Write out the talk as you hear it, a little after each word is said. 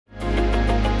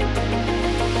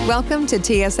Welcome to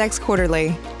TSX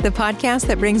Quarterly, the podcast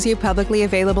that brings you publicly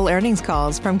available earnings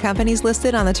calls from companies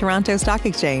listed on the Toronto Stock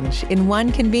Exchange in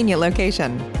one convenient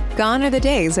location. Gone are the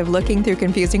days of looking through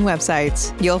confusing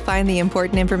websites. You'll find the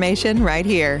important information right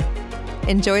here.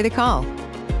 Enjoy the call.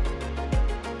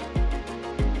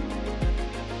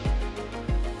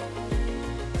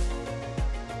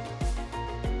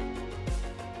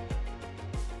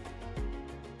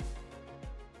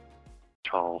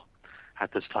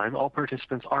 At this time, all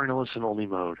participants are in a listen-only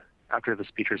mode. After the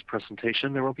speaker's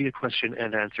presentation, there will be a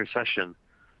question-and-answer session.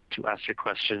 To ask a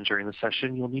question during the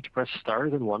session, you'll need to press star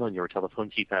then one on your telephone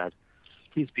keypad.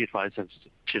 Please be advised that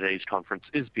today's conference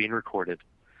is being recorded.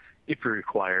 If you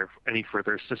require any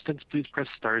further assistance, please press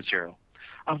star zero.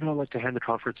 I would now like to hand the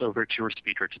conference over to our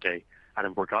speaker today,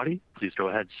 Adam Borgatti. Please go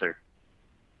ahead, sir.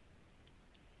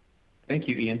 Thank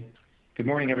you, Ian. Good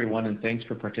morning, everyone, and thanks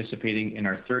for participating in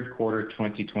our third quarter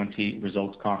 2020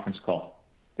 results conference call.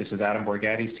 This is Adam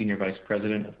Borgatti, Senior Vice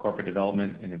President of Corporate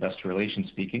Development and Investor Relations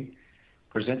speaking.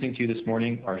 Presenting to you this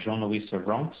morning are Jean-Louis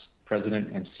Servranckx,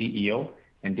 President and CEO,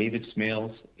 and David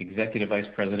Smales, Executive Vice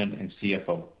President and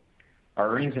CFO.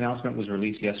 Our earnings announcement was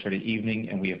released yesterday evening,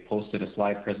 and we have posted a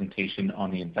slide presentation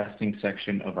on the investing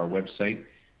section of our website,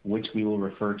 which we will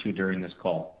refer to during this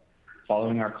call.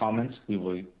 Following our comments, we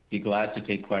will be glad to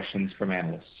take questions from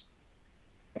analysts.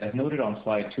 As noted on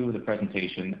slide 2 of the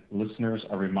presentation, listeners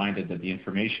are reminded that the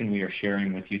information we are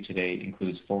sharing with you today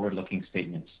includes forward-looking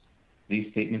statements. These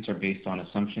statements are based on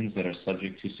assumptions that are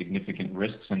subject to significant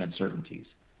risks and uncertainties.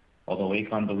 Although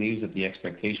Aecon believes that the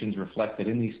expectations reflected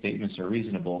in these statements are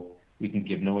reasonable, we can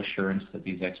give no assurance that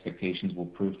these expectations will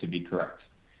prove to be correct.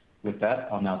 With that,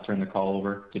 I'll now turn the call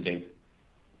over to Dave.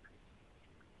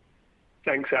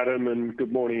 Thanks, Adam, and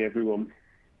good morning, everyone.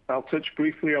 I'll touch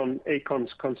briefly on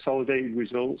Aecon's consolidated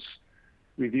results,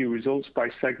 review results by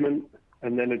segment,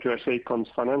 and then address Aecon's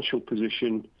financial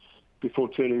position before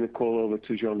turning the call over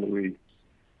to Jean-Louis.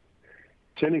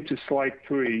 Turning to slide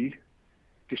 3,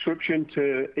 disruption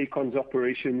to Aecon's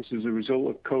operations as a result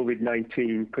of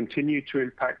COVID-19 continued to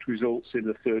impact results in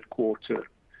the third quarter,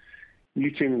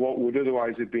 muting what would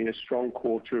otherwise have been a strong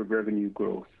quarter of revenue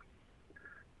growth.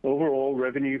 Overall,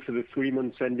 revenue for the 3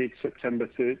 months ended September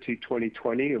 30,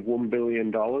 2020 of $1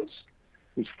 billion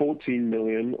was $14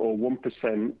 million or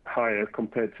 1% higher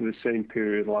compared to the same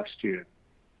period last year.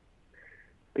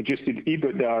 Adjusted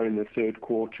EBITDA in the third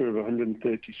quarter of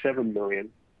 $137 million,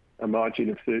 a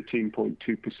margin of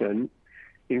 13.2%,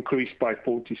 increased by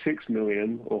 $46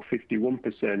 million or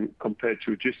 51% compared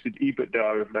to adjusted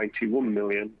EBITDA of $91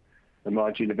 million, a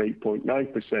margin of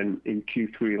 8.9% in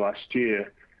Q3 last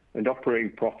year, and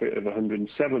operating profit of $107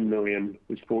 million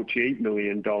was $48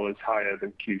 million higher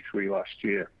than Q3 last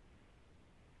year.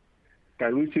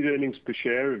 Diluted earnings per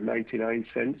share of 99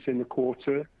 cents in the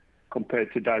quarter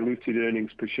compared to diluted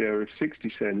earnings per share of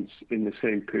 60 cents in the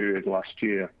same period last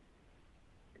year.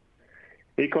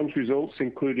 Aecon's results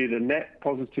included a net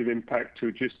positive impact to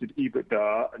adjusted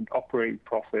EBITDA and operating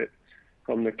profit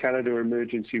from the Canada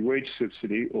Emergency Wage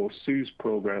Subsidy, or CEWS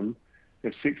program,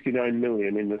 of $69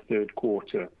 million in the third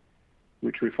quarter,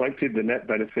 which reflected the net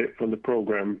benefit from the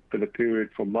program for the period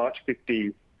from March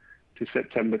 15 to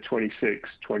September 26,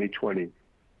 2020.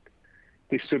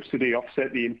 This subsidy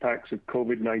offset the impacts of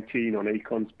COVID-19 on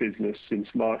Aecon's business since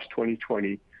March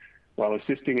 2020, while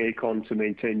assisting Aecon to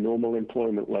maintain normal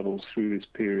employment levels through this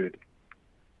period.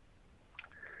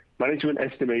 Management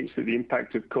estimates that the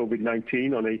impact of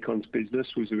COVID-19 on Aecon's business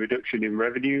was a reduction in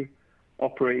revenue,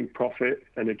 operating profit,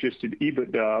 and adjusted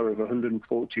EBITDA of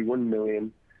 $141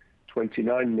 million,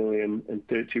 $29 million and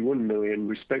 $31 million,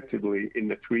 respectively, in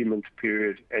the 3-month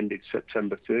period ended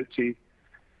September 30,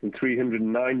 and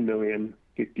 $309 million,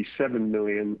 $57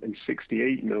 million, and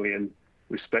 $68 million,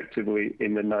 respectively,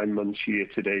 in the 9 months year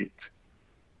to date.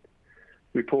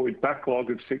 Reported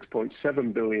backlog of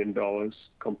 $6.7 billion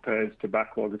compares to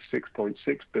backlog of $6.6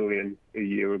 billion a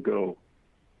year ago.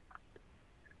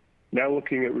 Now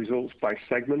looking at results by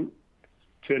segment,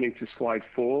 turning to slide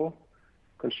 4,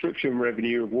 construction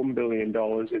revenue of $1 billion in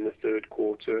the third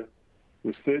quarter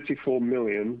was $34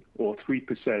 million or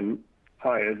 3%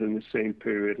 higher than the same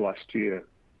period last year.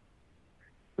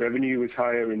 Revenue was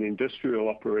higher in industrial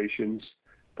operations,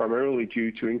 primarily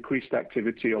due to increased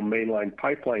activity on mainline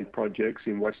pipeline projects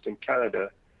in Western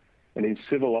Canada and in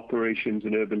civil operations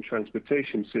and urban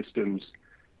transportation systems,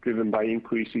 driven by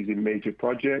increases in major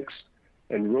projects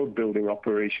and road building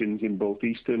operations in both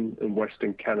Eastern and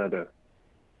Western Canada.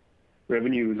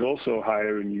 Revenue was also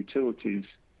higher in utilities,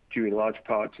 due in large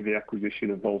part to the acquisition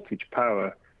of Voltage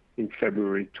Power in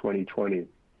February 2020.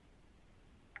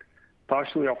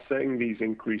 Partially offsetting these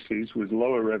increases was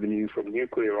lower revenue from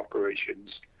nuclear operations,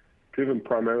 driven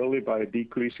primarily by a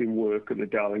decrease in work at the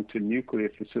Darlington nuclear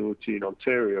facility in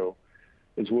Ontario,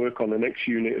 as work on the next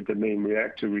unit of the main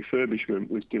reactor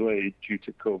refurbishment was delayed due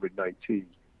to COVID-19.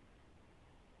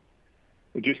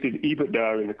 Adjusted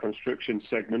EBITDA in the construction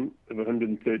segment of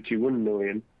 $131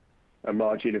 million, a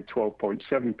margin of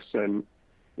 12.7%,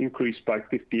 increased by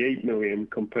 $58 million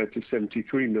compared to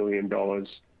 $73 million,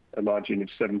 a margin of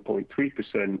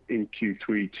 7.3% in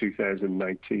Q3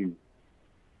 2019.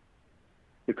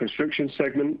 The construction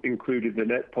segment included the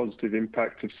net positive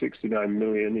impact of $69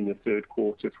 million in the third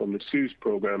quarter from the CEWS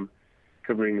program,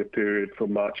 covering the period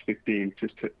from March 15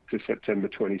 to September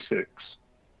 26.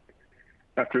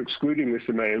 After excluding this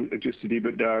amount, adjusted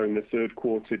EBITDA in the third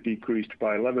quarter decreased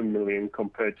by $11 million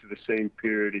compared to the same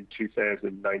period in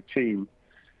 2019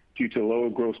 due to lower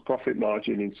gross profit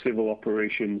margin in civil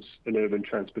operations and urban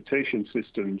transportation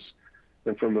systems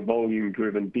and from a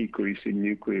volume-driven decrease in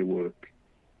nuclear work.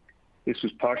 This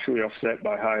was partially offset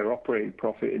by higher operating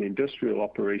profit in industrial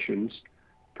operations,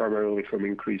 primarily from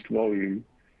increased volume,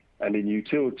 and in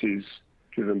utilities,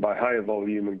 driven by higher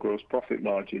volume and gross profit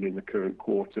margin in the current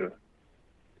quarter.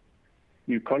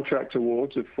 New contract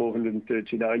awards of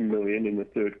 $439 million in the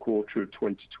third quarter of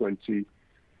 2020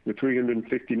 were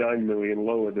 $359 million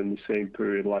lower than the same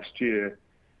period last year,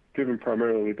 driven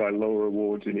primarily by lower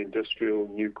awards in industrial,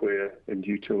 nuclear, and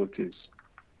utilities.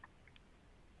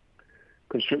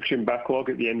 Construction backlog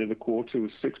at the end of the quarter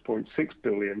was $6.6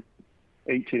 billion,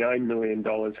 $89 million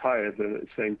higher than at the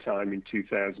same time in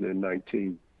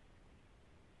 2019.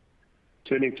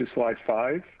 Turning to slide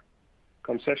 5,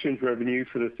 concessions revenue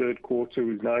for the third quarter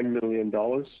was $9 million,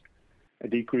 a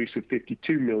decrease of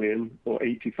 $52 million or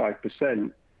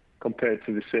 85% compared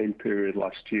to the same period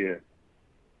last year.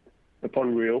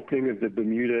 Upon reopening of the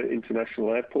Bermuda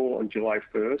International Airport on July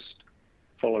 1st,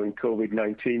 following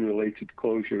COVID-19 related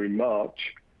closure in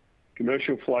March,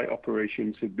 commercial flight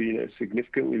operations have been at a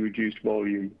significantly reduced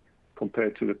volume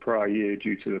compared to the prior year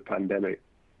due to the pandemic.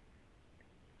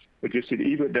 Adjusted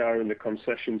EBITDA in the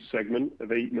concessions segment of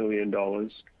 $8 million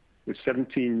was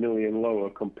 $17 million lower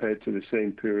compared to the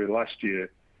same period last year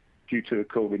due to the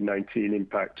COVID-19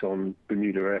 impact on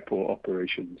Bermuda Airport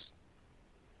operations.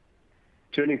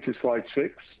 Turning to slide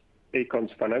 6,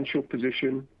 Aecon's financial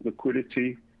position,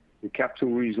 liquidity, and capital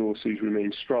resources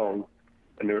remain strong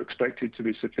and are expected to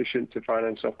be sufficient to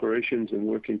finance operations and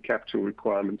working capital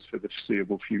requirements for the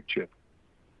foreseeable future.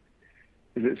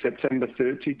 As of September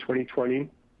 30, 2020,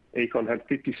 Aecon had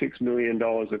 $56 million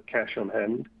of cash on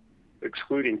hand,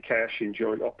 excluding cash in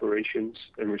joint operations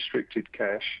and restricted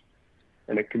cash,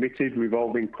 and a committed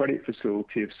revolving credit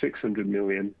facility of $600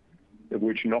 million, of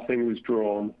which nothing was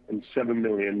drawn and $7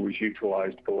 million was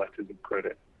utilized for letters of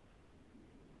credit.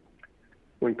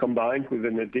 When combined with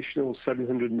an additional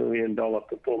 $700 million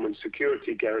performance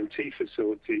security guarantee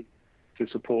facility to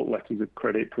support letters of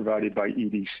credit provided by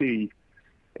EDC,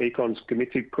 Aecon's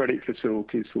committed credit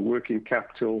facilities for working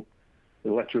capital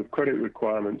and letter of credit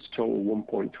requirements total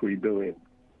 $1.3 billion.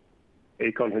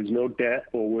 Aecon has no debt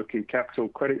or working capital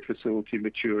credit facility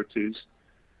maturities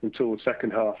until the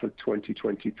second half of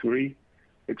 2023,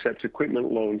 except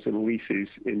equipment loans and leases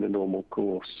in the normal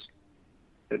course.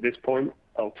 At this point,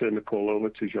 I'll turn the call over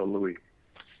to Jean-Louis.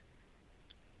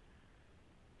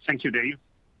 Thank you, Dave.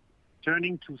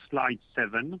 Turning to slide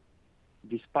 7,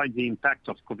 despite the impact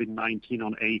of COVID-19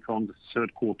 on Aecon's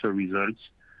third quarter results,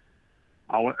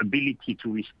 our ability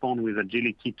to respond with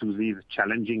agility to these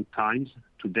challenging times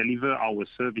to deliver our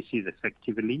services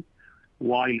effectively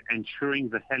while ensuring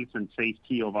the health and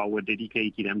safety of our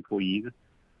dedicated employees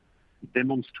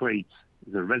demonstrates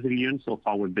the resilience of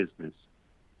our business.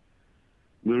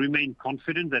 We remain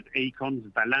confident that Aecon's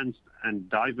balanced and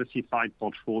diversified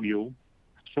portfolio,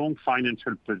 strong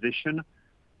financial position,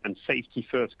 and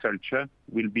safety-first culture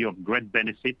will be of great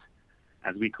benefit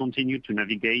as we continue to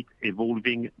navigate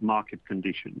evolving market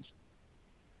conditions.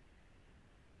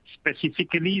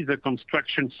 Specifically, the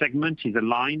construction segment is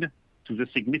aligned to the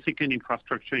significant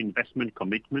infrastructure investment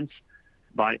commitments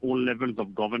by all levels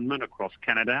of government across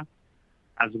Canada,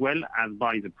 as well as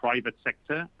by the private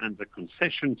sector, and the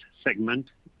concessions segment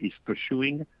is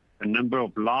pursuing a number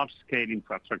of large-scale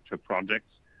infrastructure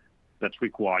projects that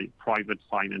require private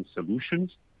finance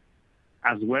solutions,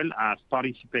 as well as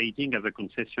participating as a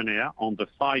concessionaire on the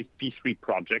 5 P3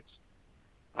 projects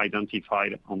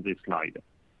identified on this slide.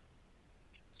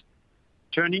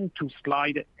 Turning to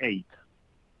slide 8,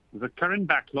 the current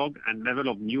backlog and level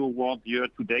of new awards year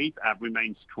to date have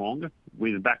remained strong,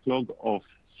 with backlog of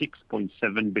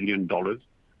 $6.7 billion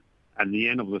at the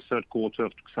end of the third quarter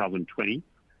of 2020,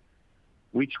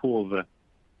 which was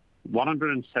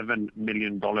 $107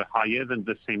 million higher than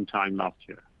the same time last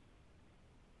year.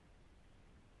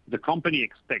 The company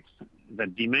expects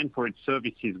that demand for its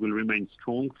services will remain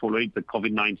strong following the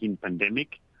COVID-19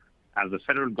 pandemic, as the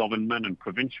federal government and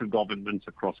provincial governments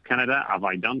across Canada have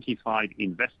identified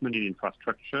investment in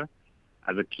infrastructure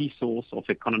as a key source of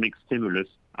economic stimulus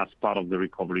as part of the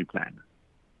recovery plan.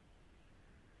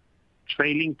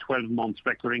 Trailing 12 months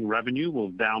recurring revenue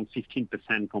was down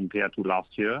 15% compared to last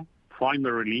year,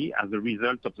 primarily as a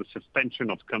result of the suspension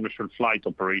of commercial flight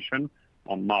operation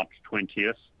on March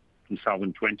 20th,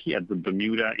 2020 at the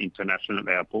Bermuda International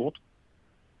Airport,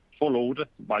 followed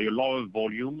by a lower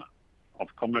volume of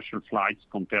commercial flights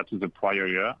compared to the prior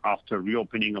year after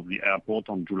reopening of the airport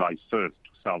on July 1st,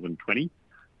 2020,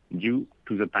 due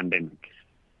to the pandemic.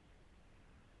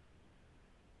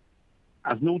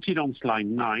 As noted on slide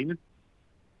 9,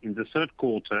 in the third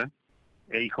quarter,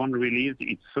 Aecon released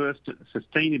its first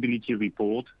sustainability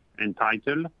report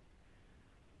entitled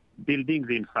Building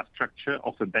the Infrastructure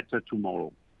of a Better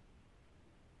Tomorrow.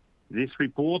 This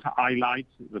report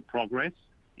highlights the progress,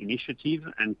 initiatives,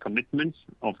 and commitments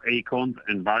of Aecon's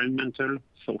environmental,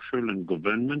 social, and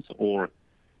governance, or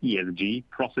ESG,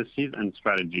 processes and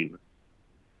strategies.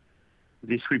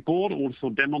 This report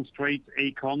also demonstrates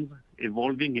Aecon's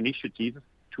evolving initiatives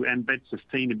to embed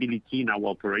sustainability in our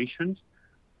operations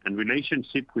and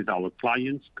relationship with our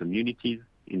clients, communities,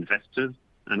 investors,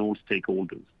 and all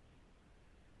stakeholders.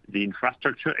 The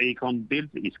infrastructure Aecon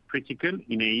builds is critical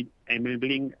in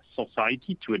enabling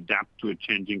society to adapt to a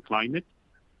changing climate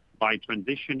by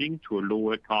transitioning to a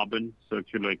lower carbon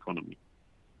circular economy.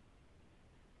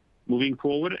 Moving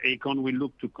forward, Aecon will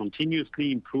look to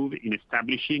continuously improve in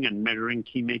establishing and measuring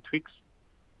key metrics,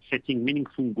 setting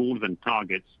meaningful goals and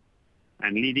targets,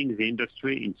 and leading the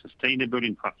industry in sustainable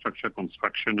infrastructure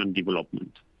construction and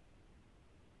development.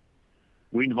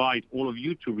 We invite all of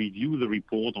you to review the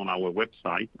report on our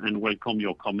website and welcome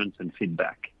your comments and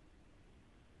feedback.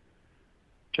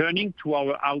 Turning to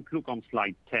our outlook on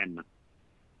slide 10.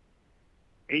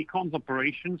 Aecon's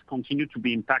operations continue to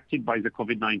be impacted by the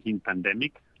COVID-19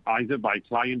 pandemic, either by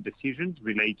client decisions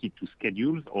related to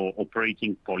schedules or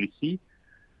operating policy,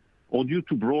 or due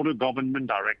to broader government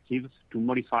directives to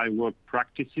modify work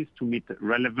practices to meet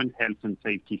relevant health and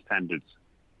safety standards.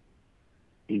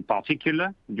 In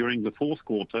particular, during the fourth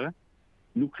quarter,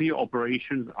 nuclear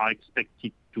operations are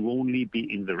expected to only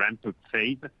be in the ramp-up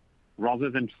phase rather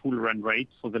than full run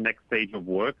rates for the next stage of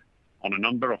work on a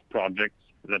number of projects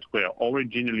that were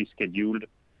originally scheduled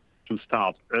to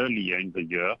start earlier in the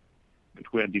year,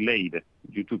 but were delayed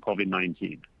due to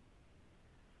COVID-19.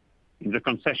 In the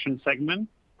concession segment,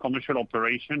 commercial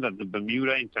operations at the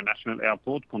Bermuda International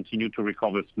Airport continue to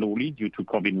recover slowly due to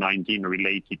COVID-19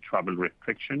 related travel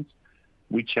restrictions,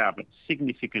 which have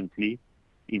significantly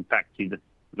impacted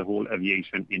the whole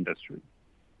aviation industry.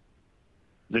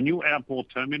 The new airport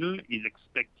terminal is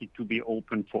expected to be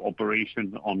open for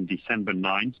operations on December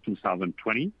 9,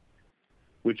 2020,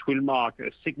 which will mark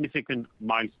a significant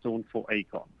milestone for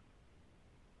Aecon.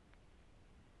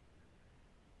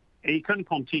 Aecon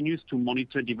continues to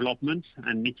monitor developments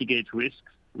and mitigate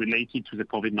risks related to the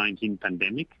COVID-19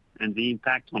 pandemic and the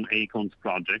impact on Aecon's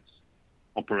projects,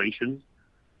 operations,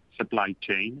 supply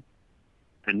chain,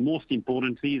 and most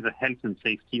importantly, the health and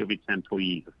safety of its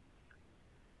employees.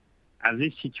 As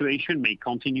this situation may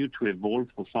continue to evolve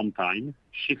for some time,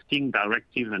 shifting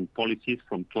directives and policies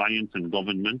from clients and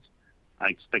governments are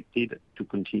expected to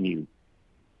continue.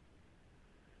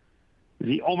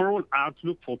 The overall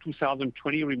outlook for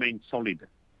 2020 remains solid,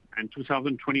 and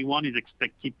 2021 is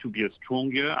expected to be a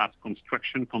strong year as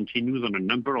construction continues on a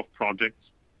number of projects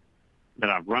that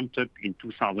have ramped up in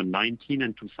 2019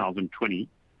 and 2020,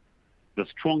 the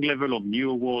strong level of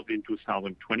new awards in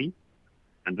 2020,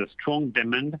 and the strong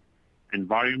demand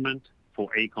environment for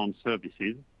Aecon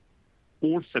services,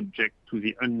 all subject to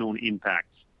the unknown impacts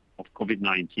of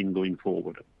COVID-19 going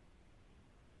forward.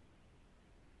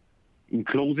 In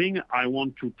closing, I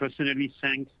want to personally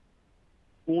thank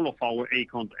all of our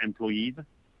Aecon employees,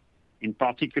 in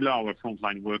particular our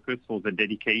frontline workers, for their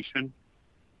dedication,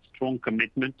 strong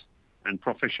commitment, and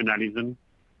professionalism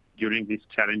during this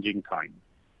challenging time.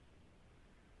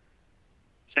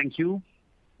 Thank you.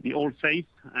 Be all safe,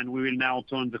 and we will now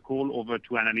turn the call over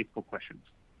to analysts for questions.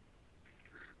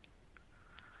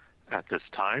 At this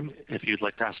time, if you'd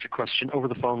like to ask a question over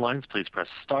the phone lines, please press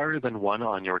star, then 1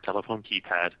 on your telephone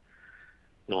keypad.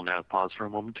 We'll now pause for a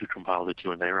moment to compile the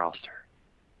Q&A roster.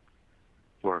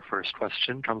 Your first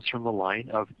question comes from the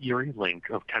line of Yuri Lynk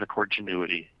of Canaccord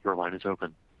Genuity. Your line is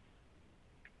open.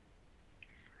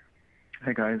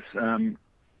 Hey guys,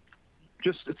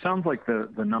 Just it sounds like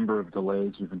the number of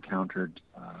delays you've encountered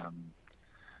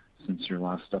since your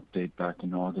last update back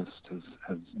in August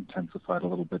has intensified a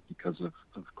little bit because of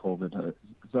COVID. Is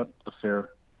that a fair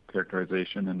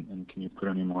characterization? And can you put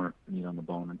any more meat on the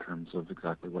bone in terms of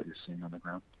exactly what you're seeing on the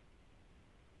ground?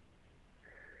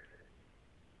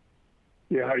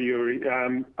 Yeah, hi, Yuri.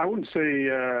 I wouldn't say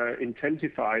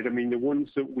intensified. I mean, the ones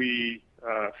that we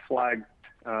flagged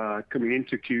coming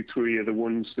into Q3 are the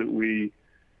ones that we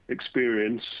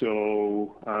experienced.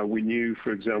 So we knew,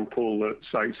 for example, that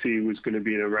Site C was going to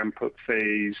be in a ramp-up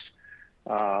phase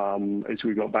as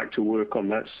we got back to work on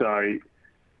that site.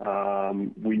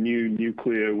 We knew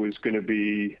nuclear was going to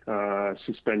be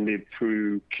suspended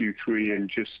through Q3 and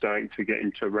just starting to get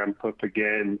into ramp-up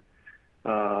again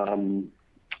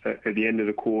at the end of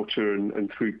the quarter and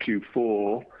through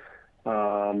Q4.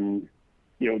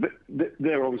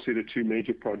 They're obviously the two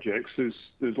major projects.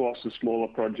 There's lots of smaller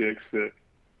projects that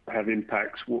have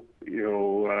impacts, but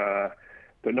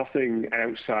nothing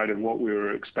outside of what we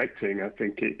were expecting. I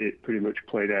think it pretty much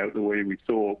played out the way we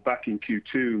thought. Back in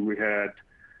Q2, we had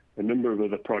a number of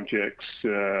other projects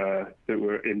that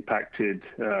were impacted,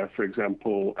 for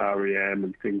example, REM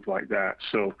and things like that.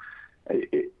 So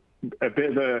a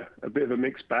bit of a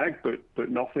mixed bag, but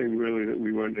nothing really that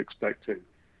we weren't expecting.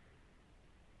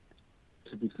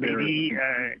 To be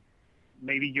clear,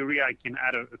 maybe Yuri, I can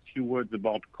add a few words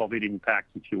about COVID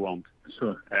impact if you want.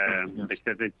 Sure.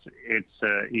 Because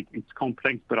it's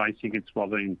complex, but I think it's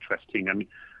rather interesting. I mean,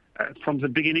 from the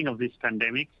beginning of this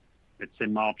pandemic, let's say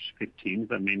March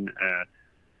 15th, I mean,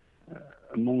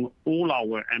 among all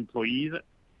our employees,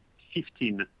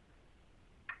 15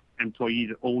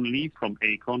 employees only from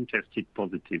Aecon tested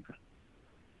positive.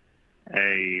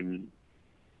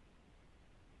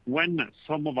 When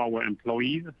some of our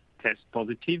employees test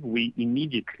positive, we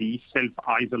immediately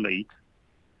self-isolate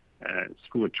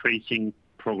through a tracing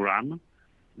program,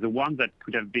 the one that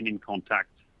could have been in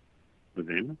contact with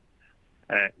them.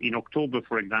 In October,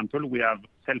 for example, we have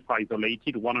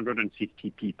self-isolated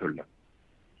 150 people.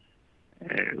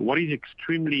 What is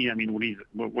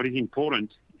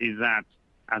important is that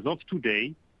as of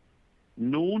today,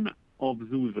 none of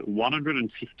those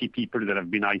 150 people that have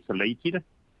been isolated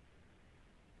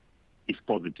is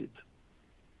positive.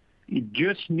 It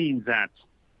just means that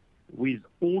with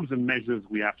all the measures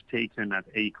we have taken at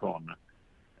Aecon,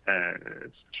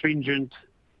 stringent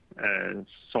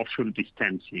social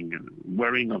distancing,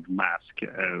 wearing of mask,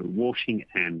 washing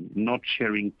hands, not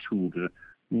sharing tools,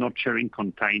 not sharing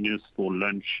containers for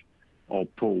lunch or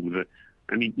pause.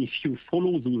 I mean, if you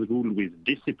follow those rules with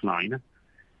discipline,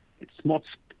 it's not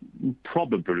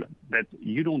probable that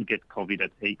you don't get COVID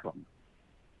at Aecon.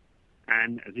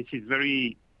 And this is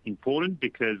very important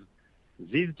because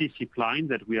this discipline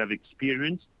that we have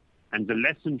experienced and the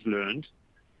lessons learned,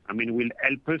 I mean, will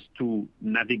help us to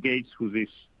navigate through this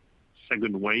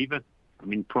second wave. I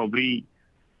mean, probably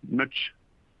much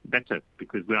better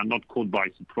because we are not caught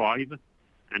by surprise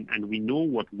and we know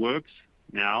what works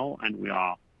now and we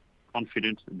are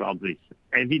confident about this.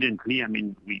 Evidently, I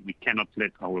mean, we cannot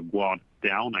let our guard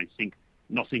down. I think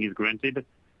nothing is granted.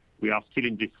 We are still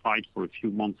in this fight for a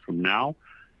few months from now,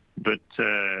 but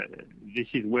this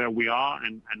is where we are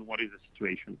and what is the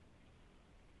situation.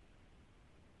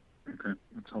 Okay,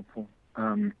 that's helpful.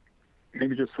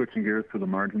 Maybe just switching gears to the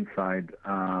margin side.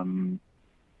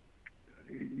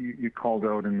 You called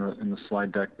out in the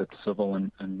slide deck that civil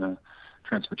and the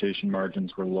transportation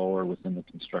margins were lower within the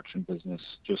construction business.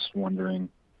 Just wondering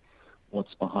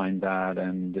what's behind that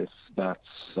and if that's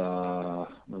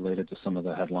related to some of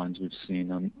the headlines we've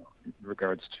seen in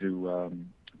regards to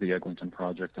the Eglinton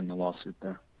project and the lawsuit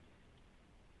there.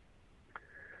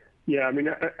 Yeah, I mean,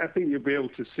 I think you'll be able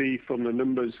to see from the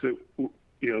numbers that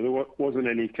there wasn't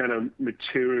any kind of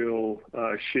material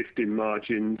shift in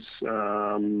margins.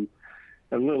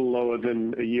 A little lower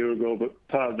than a year ago, but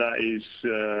part of that is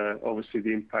obviously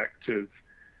the impact of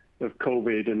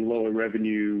COVID and lower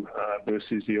revenue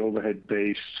versus the overhead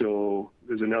base. So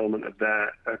there's an element of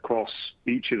that across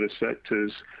each of the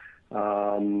sectors.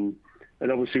 And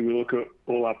obviously we look at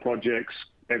all our projects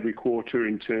every quarter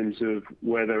in terms of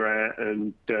where they're at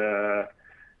and the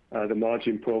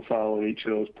margin profile on each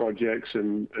of those projects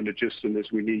and adjust them as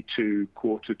we need to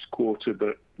quarter,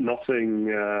 but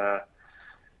nothing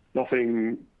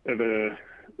of a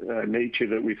nature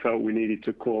that we felt we needed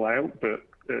to call out, but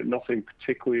nothing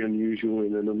particularly unusual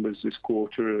in the numbers this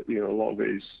quarter. A lot of it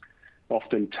is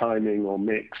often timing or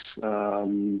mix.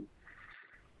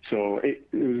 So it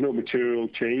was no material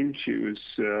change. It was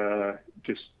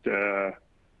just the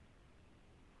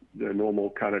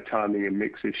normal kind of timing and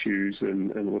mix issues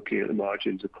and looking at the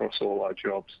margins across all our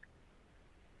jobs.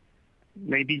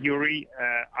 Maybe, Yuri,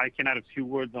 I can add a few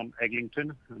words on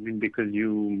Eglinton, because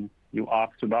you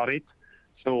asked about it.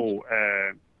 So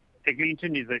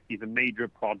Eglinton is a major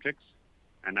project,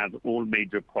 and as all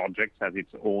major projects has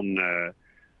its own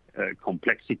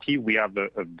complexity. We have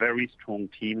a very strong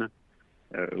team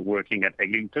working at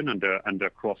Eglinton under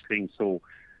Crosslink. So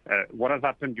what has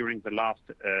happened during the last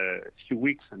few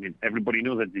weeks, everybody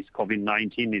knows that this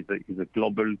COVID-19 is a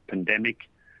global pandemic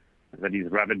that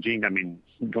is ravaging,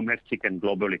 domestic and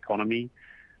global economy.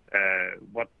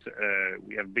 What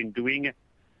we have been doing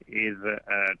is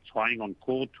trying on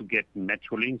call to get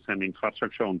Metrolinx and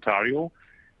Infrastructure Ontario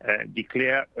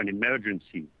declare an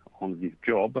emergency on this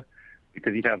job,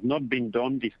 because it has not been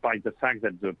done despite the fact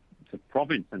that the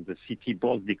province and the city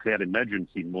both declared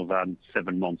emergency more than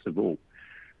 7 months ago.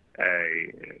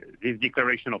 This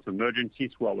declaration of emergency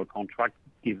through our contract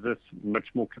gives us much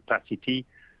more capacity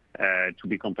to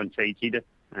be compensated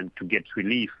and to get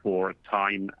relief for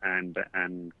time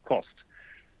and cost.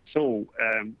 So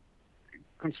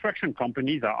construction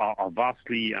companies are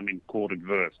vastly, court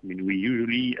adverse. We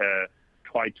usually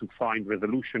try to find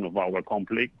resolution of our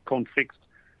conflicts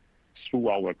through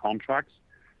our contracts,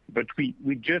 but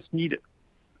we just need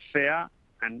fair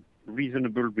and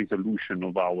reasonable resolution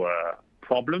of our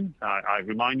problems. I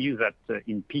remind you that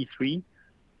in P3,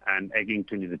 and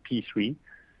Eglinton is a P3,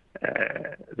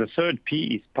 the third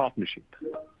P is partnership.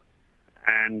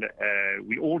 And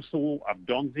we also have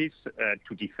done this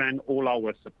to defend all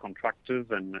our subcontractors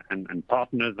and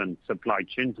partners and supply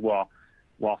chains who are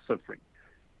suffering.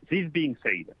 This being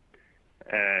said,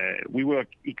 we work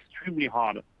extremely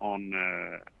hard on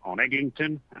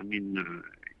Eglinton.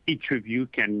 Each of you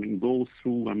can go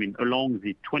through, along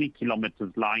the 20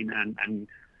 kilometers line, and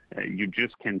you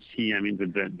just can see,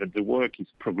 that the work is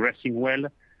progressing well.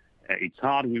 It's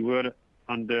hard. We were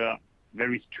under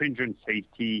very stringent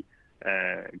safety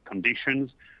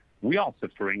conditions. We are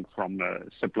suffering from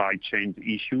supply chain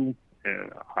issue.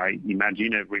 I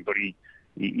imagine everybody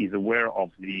is aware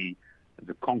of the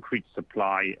concrete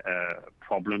supply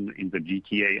problem in the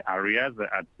GTA areas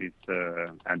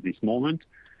at this moment.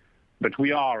 But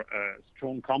we are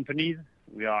strong companies.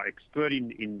 We are expert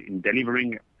in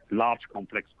delivering large,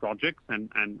 complex projects,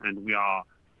 and we are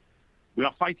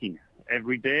fighting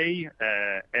every day,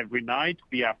 every night.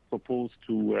 We have proposed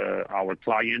to our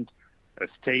client a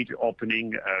stage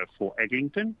opening for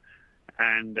Eglinton,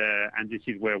 and this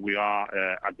is where we are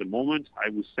at the moment. I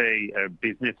would say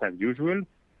business as usual,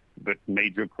 but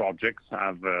major projects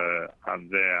have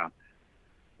their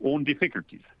own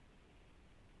difficulties.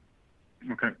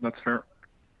 Okay, that's fair.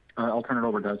 I'll turn it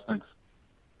over, guys. Thanks.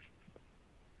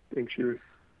 Thanks, Yuri.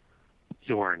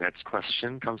 Your next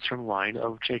question comes from line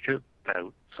of Jacob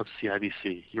Bout of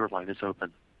CIBC. Your line is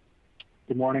open.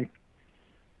 Good morning.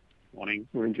 Morning.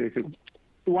 Morning, Jacob.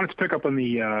 I wanted to pick up on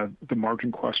the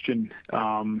margin question.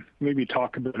 Maybe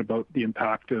talk a bit about the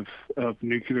impact of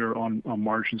nuclear on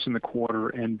margins in the quarter,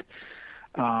 and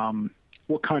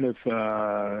what kind of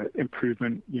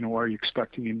improvement are you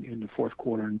expecting in the fourth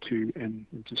quarter and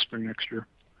into spring next year?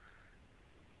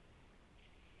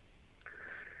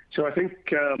 So I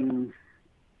think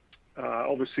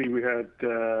obviously we had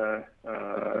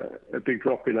a big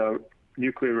drop in our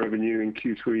nuclear revenue in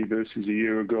Q3 versus a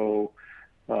year ago,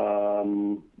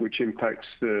 which impacts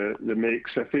the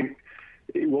mix. I think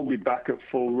it won't be back at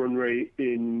full run rate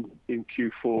in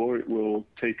Q4. It will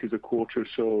take us a quarter or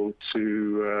so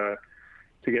to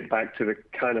get back to the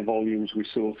kind of volumes we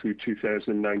saw through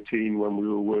 2019 when we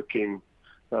were working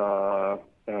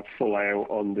full out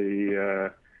on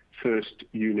the first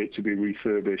unit to be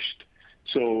refurbished.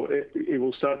 So it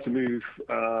will start to move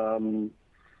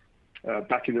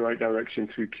back in the right direction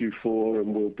through Q4,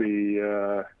 and we'll be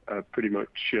pretty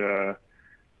much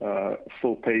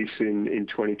full pace in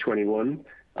 2021.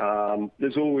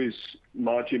 There's always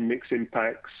margin mix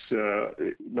impacts,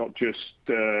 not just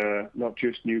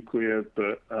nuclear,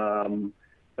 but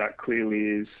that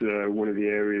clearly is one of the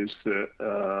areas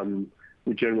that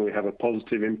we generally have a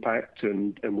positive impact,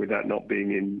 and with that not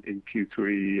being in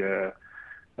Q3,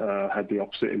 had the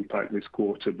opposite impact this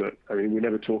quarter. But we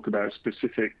never talk about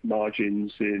specific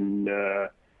margins in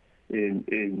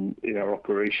our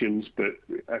operations, but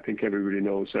I think everybody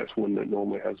knows that's one that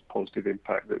normally has a positive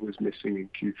impact that was missing in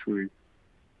Q3.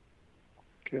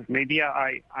 Okay. Maybe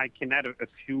I can add a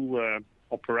few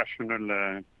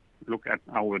operational look at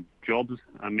our jobs.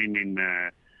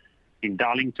 In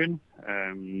Darlington,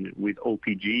 with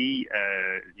OPG,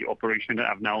 the operation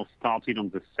have now started on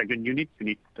the second unit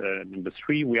number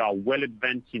 3. We are well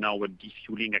advanced in our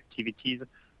defueling activities,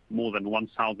 more than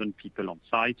 1,000 people on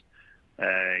site.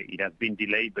 It has been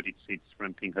delayed, but it's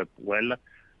ramping up well.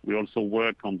 We also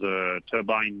work on the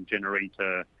turbine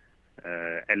generator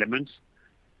elements.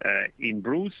 In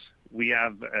Bruce, we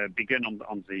have begun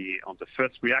on the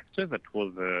first reactor that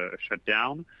was shut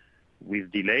down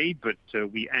with delay, but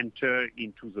we enter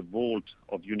into the vault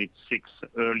of Unit 6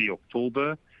 early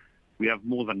October. We have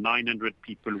more than 900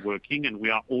 people working, and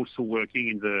we are also working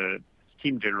in the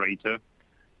steam generator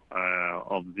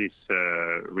of this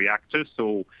reactor.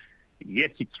 So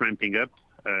yes, it's ramping up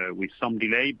with some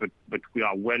delay, but we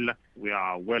are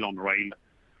well on rail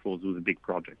for those big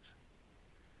projects.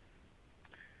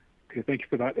 Okay, thank you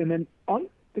for that. And then on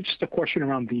just a question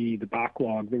around the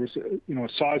backlog. There was a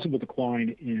sizable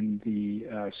decline in the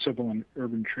civil and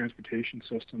urban transportation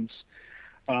systems.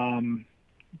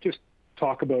 Just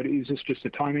talk about, is this just a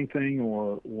timing thing,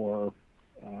 or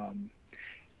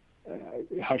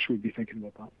how should we be thinking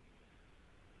about that?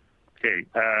 Okay.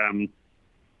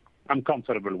 I'm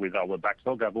comfortable with our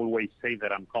backlog. I've always said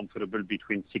that I'm comfortable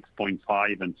between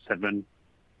 6.5 and 7.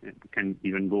 It can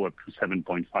even go up to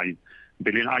 7.5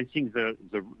 billion. I think the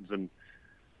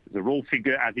raw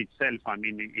figure as itself,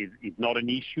 is not an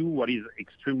issue. What is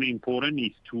extremely important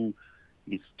is to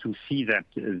see that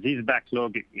this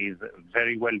backlog is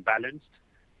very well balanced.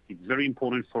 It's very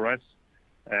important for us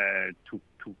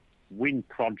to win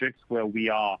projects where we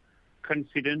are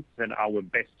confident that our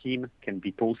best team can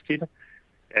be posted.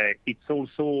 It's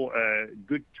also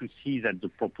good to see that the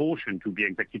proportion to be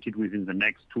executed within the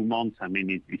next 2 months,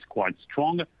 is quite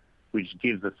strong, which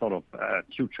gives a sort of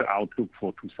future outlook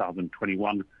for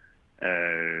 2021,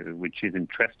 which is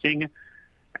interesting.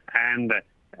 And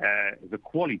the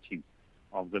quality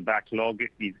of the backlog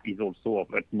is also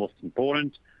of utmost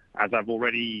importance. As I've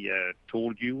already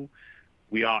told you,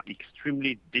 we are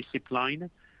extremely disciplined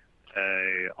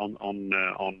on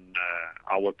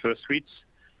our pursuits,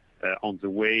 on the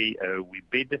way we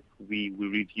bid. We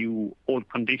review all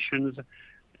conditions,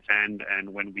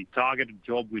 and when we target a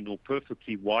job, we know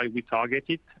perfectly why we target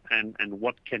it and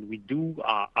what can we do,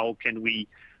 how can we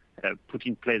put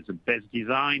in place the best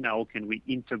design, how can we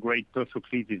integrate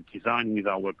perfectly this design with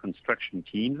our construction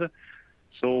teams.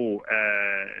 So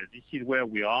this is where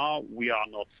we are. We are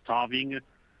not starving.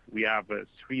 We have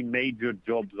 3 major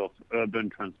jobs of urban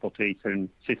transportation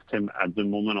system at the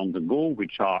moment on the go,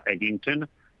 which are Eglinton,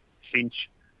 Finch,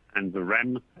 and the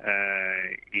REM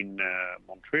in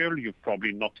Montreal. You've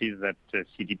probably noticed that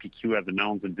CDPQ has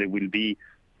announced that there will be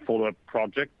follow-up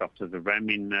projects after the REM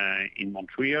in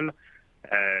Montreal.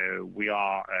 We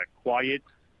are quiet,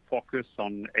 focused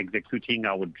on executing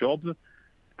our jobs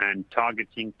and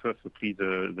targeting perfectly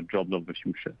the jobs of the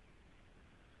future.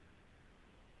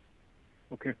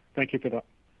 Okay, thank you for that.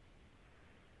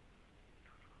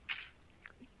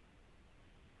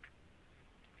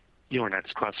 Your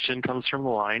next question comes from the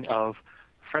line of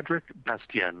Frederic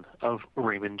Bastien of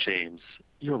Raymond James.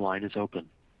 Your line is open.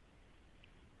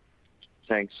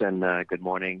 Thanks, and good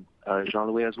morning.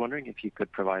 Jean-Louis, I was wondering if you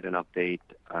could provide an update.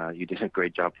 You did a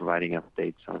great job providing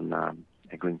updates on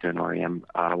Eglinton REM.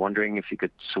 Wondering if you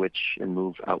could switch and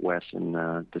move out west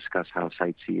and discuss how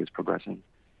Site C is progressing.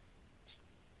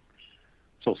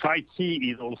 So Site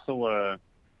C is also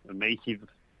a massive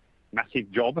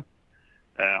job.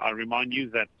 I remind you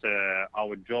that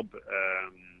our job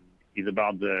is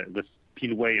about the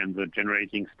spillway and the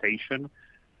generating station.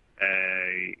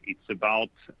 It's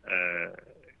about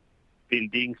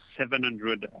building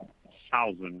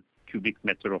 700,000 cubic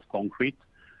meter of concrete.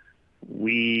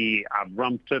 We have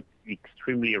ramped up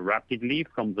extremely rapidly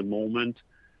from the moment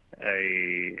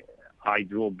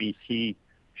Hydro BC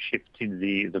shifted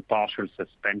the partial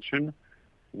suspension.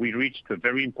 We reached a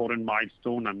very important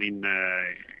milestone,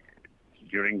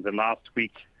 during the last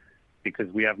week,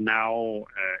 because we have now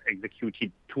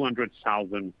executed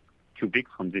 200,000 cubic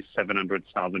from this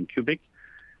 700,000 cubic.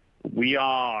 We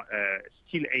are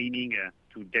still aiming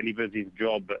to deliver this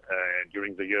job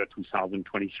during the year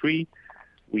 2023.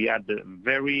 We had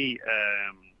very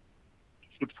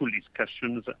fruitful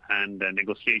discussions and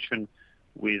negotiation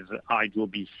with Hydro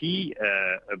BC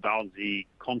about the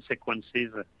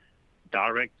consequences,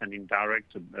 direct and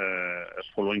indirect,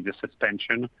 following the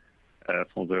suspension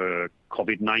for the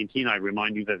COVID-19. I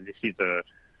remind you that this is a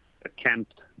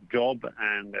camped job,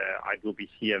 and Hydro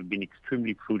BC have been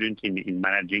extremely prudent in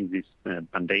managing this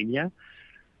pandemic.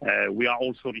 We are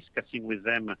also discussing with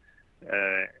them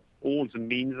all the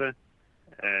means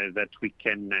that we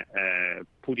can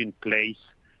put in place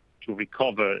to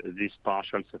recover this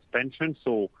partial suspension.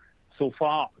 So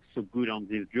far, so good on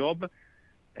this job.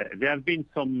 There have been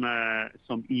some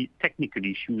technical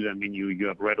issues. You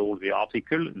have read all the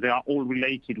articles. They are all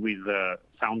related with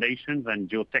foundations and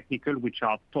geotechnical, which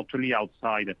are totally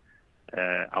outside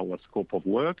our scope of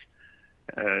work.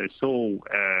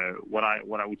 What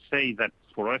I would say that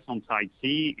for us on Site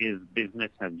C is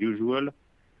business as usual.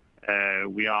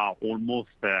 We are almost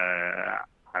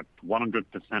at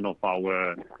 100% of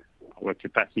our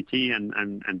capacity,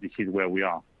 and this is where we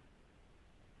are.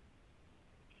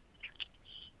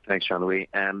 Thanks, Jean-Louis.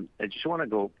 I just want to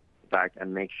go back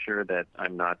and make sure that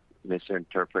I'm not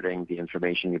misinterpreting the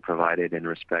information you provided in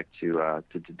respect to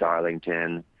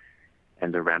Darlington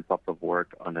and the ramp-up of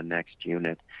work on the next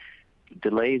unit.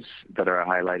 Delays that are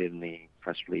highlighted in the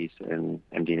press release and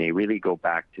MD&A really go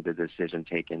back to the decision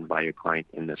taken by your client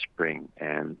in the spring,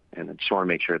 and I just want to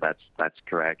make sure that's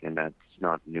correct and that's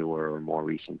not newer or more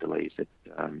recent delays that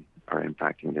are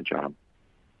impacting the job.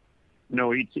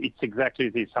 No, it's exactly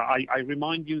this. I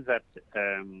remind you that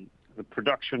the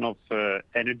production of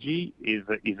energy is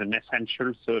an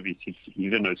essential service. It's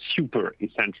even a super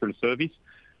essential service.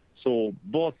 So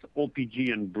both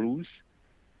OPG and Bruce,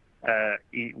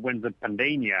 when the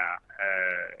pandemic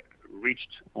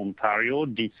reached Ontario,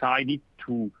 decided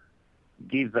to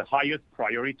give the highest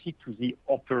priority to the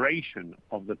operation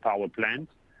of the power plant.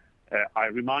 I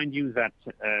remind you that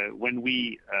when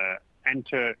we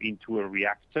enter into a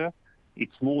reactor,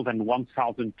 it's more than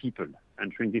 1,000 people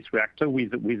entering this reactor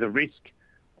with a risk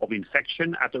of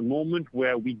infection at a moment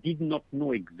where we did not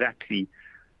know exactly,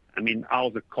 how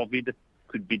the COVID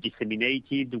could be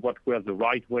disseminated, what were the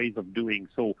right ways of doing.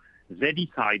 So they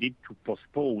decided to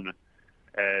postpone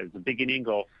the beginning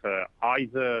of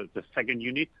either the second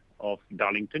unit of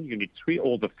Darlington, Unit 3,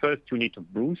 or the first unit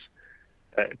of Bruce,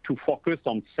 to focus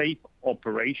on safe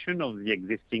operation of the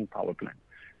existing power plant.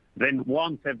 Then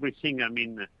once everything,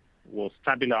 was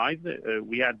stabilized,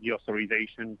 we had the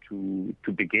authorization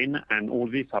to begin, and all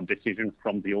these are decisions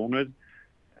from the owners.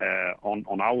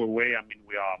 On our way,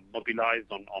 we are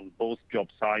mobilized on both job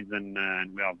sites, and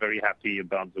we are very happy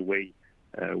about the way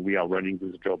we are running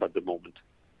this job at the moment.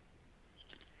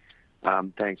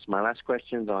 Thanks. My last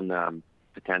question is on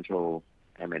potential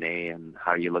M&A and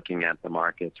how you're looking at the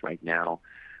markets right now.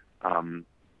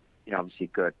 Obviously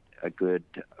got a good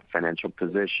financial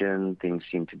position. Things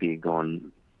seem to be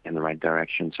going in the right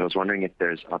direction. So I was wondering if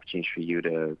there's opportunities for you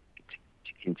to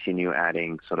continue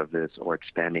adding sort of this or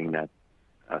expanding that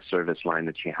service line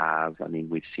that you have.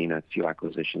 We've seen a few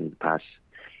acquisitions the past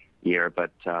year,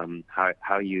 but how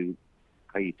are you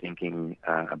thinking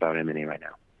about M&A right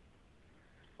now?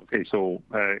 Okay, so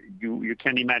you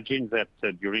can imagine that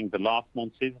during the last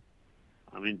months, the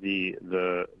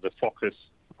focus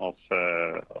of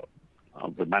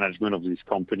the management of this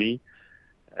company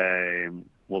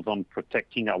was on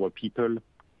protecting our people,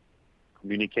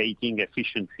 communicating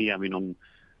efficiency,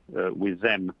 with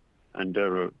them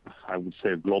under, I would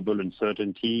say, global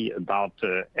uncertainty about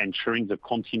ensuring the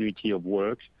continuity of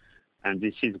work. And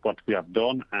this is what we have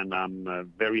done, and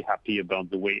I'm very happy about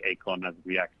the way Aecon has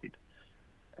reacted.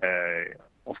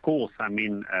 Of course,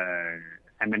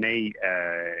 M&A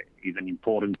is an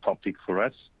important topic for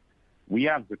us. We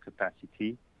have the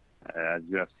capacity, as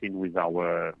you have seen with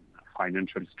our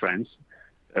financial strengths.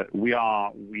 We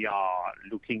are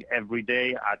looking every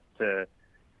day at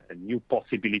new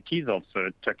possibilities of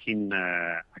tuck-in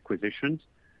acquisitions.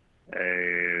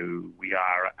 We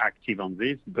are active on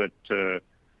this, but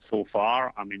so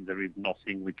far, there is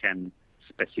nothing we can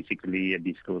specifically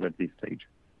disclose at this stage.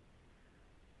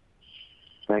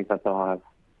 Thanks. That's all I have.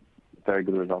 Very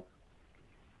good results.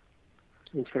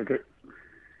 Thanks, Frederick.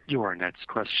 Your next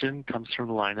question comes from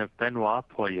the line of Benoit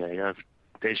Poirier of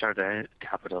Desjardins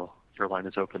Capital. Your line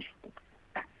is open.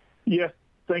 Yes,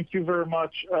 thank you very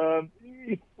much.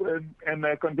 And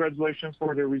congratulations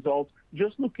for the results.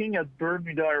 Just looking at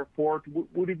Bermuda Airport,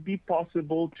 would it be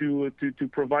possible to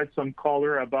provide some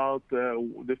color about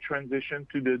the transition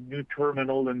to the new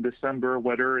terminal in December,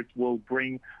 whether it will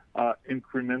bring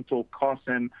incremental costs,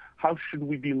 and how should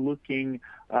we be looking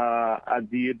at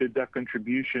the EBITDA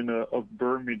contribution of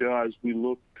Bermuda as we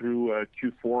look through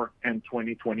Q4 and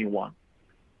 2021?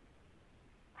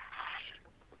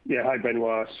 Yeah, hi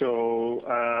Benoit. So,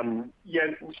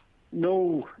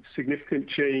 no significant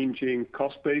change in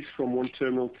cost base from one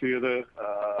terminal to the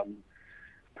other.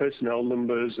 Personnel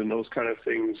numbers and those kind of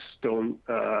things don't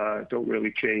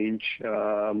really change.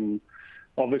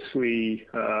 Obviously,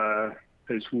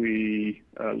 as we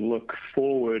look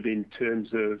forward in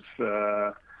terms of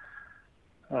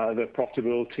the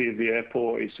profitability of the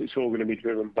airport, it's all going to be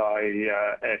driven by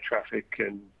air traffic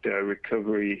and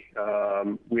recovery.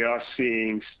 We are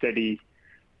seeing steady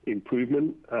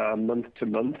improvement month to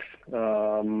month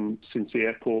since the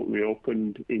airport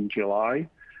reopened in July.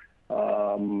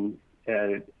 And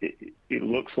it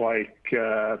looks like,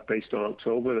 based on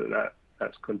October,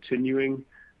 that's continuing,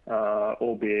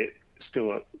 albeit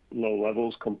still at low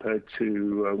levels compared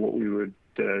to what we would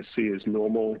see as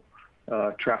normal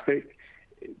traffic.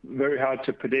 Very hard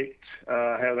to predict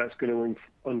how that's going to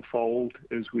unfold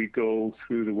as we go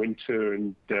through the winter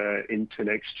and into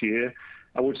next year.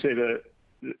 I would say that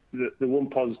the one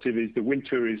positive is the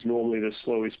winter is normally the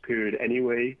slowest period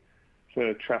anyway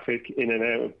for traffic in and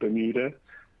out of Bermuda.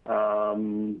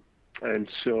 And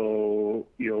so,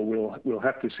 we'll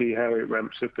have to see how it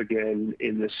ramps up again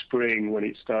in the spring when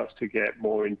it starts to get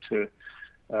more into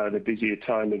the busier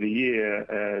time of the year,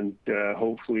 and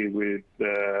hopefully with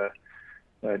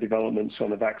developments on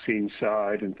the vaccine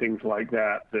side and things like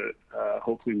that,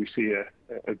 hopefully we see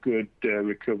a good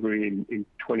recovery in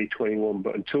 2021.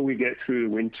 But until we get through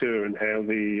the winter and how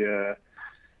the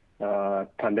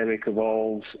pandemic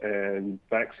evolves and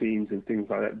vaccines and things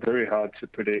like that, very hard to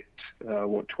predict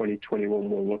what 2021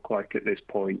 will look like at this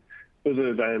point,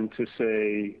 other than to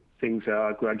say things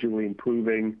are gradually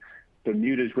improving.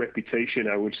 Bermuda's reputation,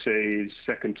 I would say, is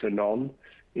second to none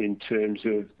in terms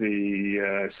of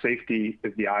the safety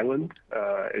of the island.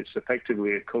 It's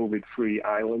effectively a COVID-free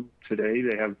island today.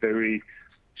 They have very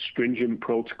stringent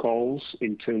protocols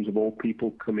in terms of all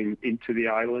people coming into the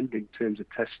island, in terms of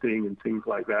testing and things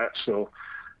like that. So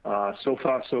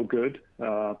far so good,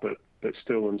 but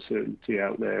still uncertainty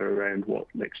out there around what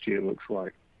next year looks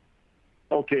like.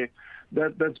 Okay,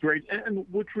 that's great. And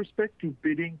with respect to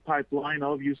bidding pipeline,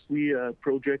 obviously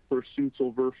project pursuits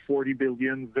over 40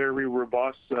 billion, very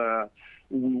robust.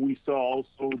 We saw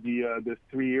also the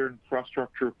 3-year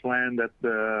infrastructure plan that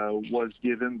was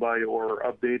given by or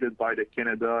updated by the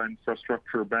Canada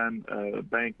Infrastructure Bank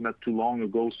not too long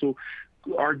ago. So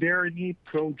are there any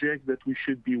projects that we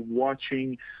should be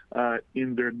watching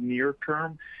in the near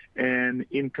term? And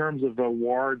in terms of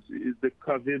awards, is the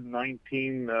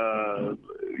COVID-19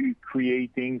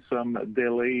 creating some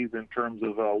delays in terms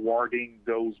of awarding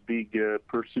those big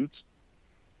pursuits?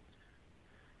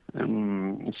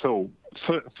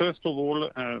 First of all,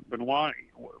 Benoit,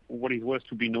 what is worth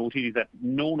to be noted is that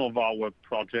none of our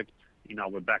projects in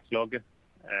our backlog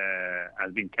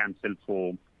has been cancelled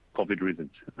for COVID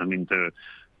reasons. I mean, the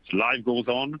life goes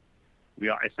on. We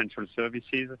are essential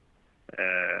services.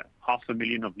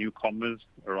 500,000 of newcomers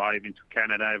arrive into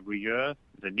Canada every year.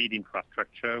 They need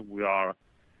infrastructure. We are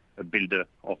a builder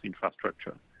of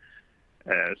infrastructure.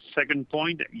 Second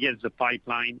point, yes, the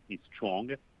pipeline is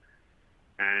strong,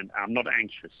 and I'm not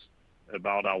anxious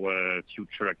about our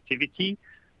future activity.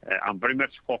 I'm very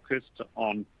much focused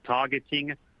on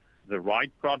targeting the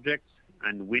right projects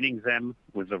and winning them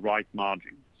with the right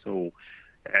margin. So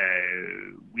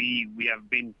we have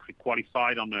been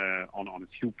pre-qualified on a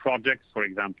few projects. For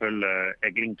example,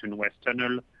 Eglinton West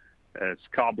Tunnel,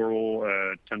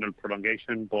 Scarborough Tunnel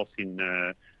prolongation, both in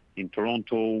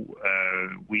Toronto.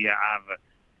 We have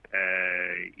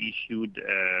issued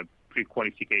a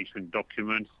pre-qualification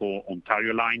document for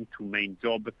Ontario Line, 2 main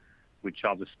jobs, which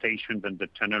are the stations and the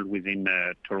tunnel within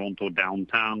Toronto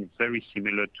downtown, very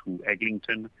similar to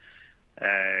Eglinton.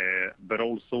 But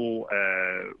also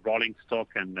rolling stock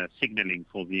and signaling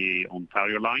for the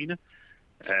Ontario line.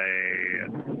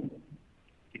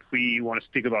 If we want to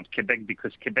speak about Quebec,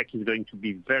 because Quebec is going to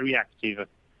be very active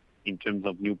in terms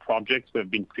of new projects, we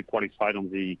have been pre-qualified on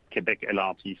the Quebec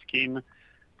LRT scheme.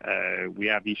 We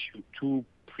have issued 2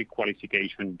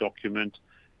 pre-qualification documents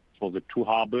for the 2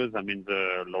 harbors. I mean,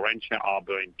 the Laurentia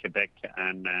Harbor in Quebec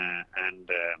and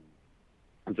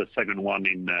the second one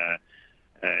in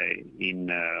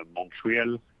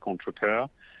Montreal, Contrecoeur.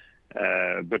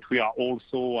 But we are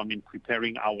also,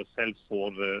 preparing ourselves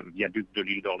for the Viaduc de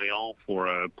l'Île d'Orléans,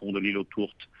 for Pont de l'Île aux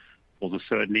Tourtes, for the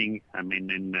third link.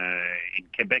 In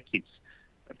Quebec, it's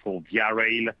for Via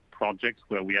Rail projects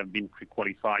where we have been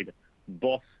pre-qualified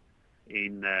both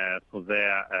for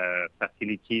their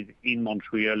facilities in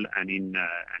Montreal and in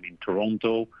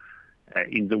Toronto.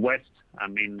 In the West, a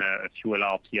few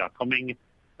LRT are coming.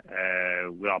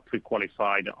 We are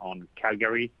pre-qualified on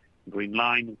Calgary Green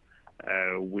Line.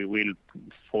 We will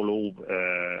follow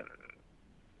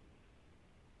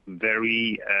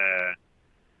very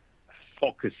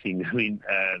focusing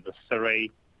the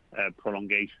Surrey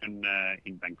prolongation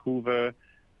in Vancouver,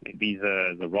 maybe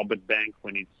the Robert Bank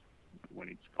when it's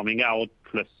coming out,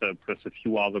 plus a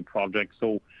few other projects.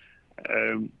 So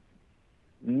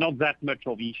not that much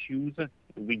of issues.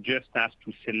 We just have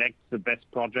to select the best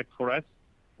project for us,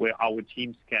 where our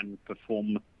teams can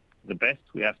perform the best.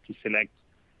 We have to select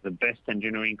the best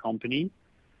engineering company,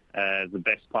 the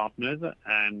best partners,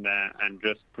 and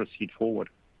just proceed forward.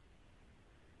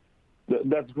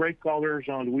 That's great color,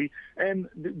 Jean-Louis. And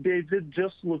David,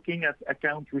 just looking at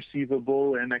accounts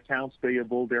receivable and accounts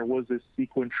payable, there was a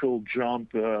sequential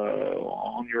jump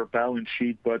on your balance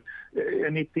sheet, but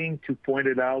anything to point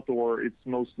it out, or it's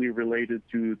mostly related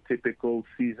to typical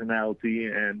seasonality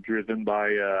and driven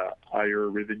by higher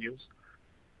revenues?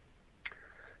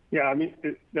 Yeah, I mean,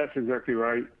 that's exactly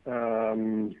right.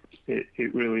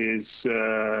 It really is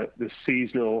the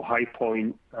seasonal high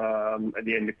point at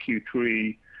the end of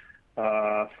Q3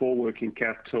 for working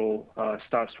capital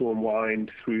starts to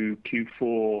unwind through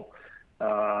Q4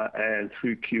 and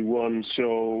through Q1.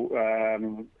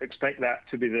 So expect that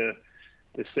to be the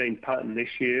same pattern this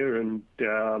year, and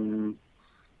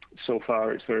so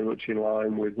far it's very much in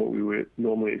line with what we would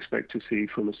normally expect to see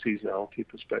from a seasonality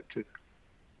perspective.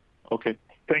 Okay.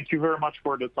 Thank you very much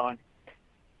for the time.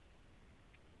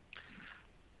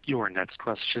 Your next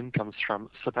question comes from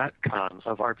Sabahat Khan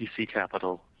of RBC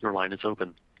Capital. Your line is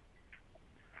open.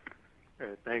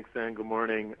 Thanks, and good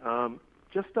morning.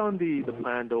 Just on the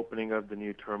planned opening of the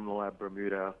new terminal at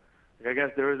Bermuda, I guess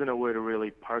there isn't a way to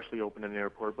really partially open an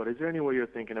airport, but is there any way you're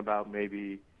thinking about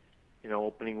maybe,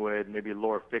 opening with maybe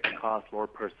lower fixed costs, lower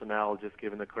personnel, just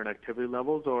given the current activity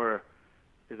levels, or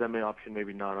is that an option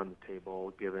maybe not on the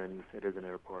table given it is an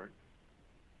airport?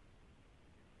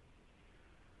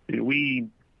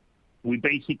 We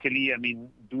basically,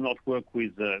 do not work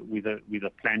with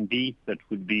a plan B that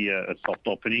would be a soft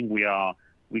opening.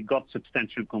 We got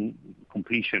substantial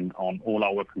completion on all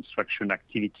our construction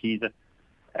activities,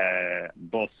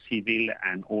 both civil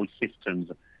and all systems,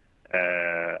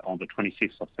 on the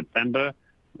 26th of September.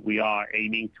 We are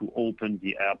aiming to open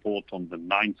the airport on the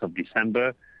 9th of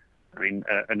December.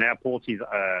 An airport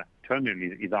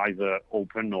terminal is either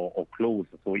open or closed,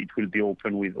 so it will be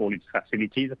open with all its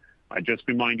facilities. I just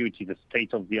remind you, it is a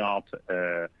state-of-the-art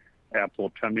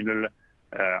airport terminal.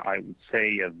 I would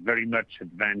say very much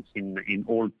advanced in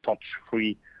all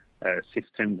touch-free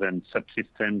systems and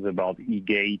subsystems about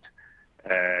e-gate.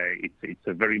 It's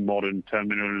a very modern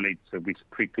terminal. It's with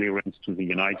pre-clearance to the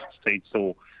United States.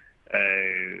 So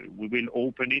we will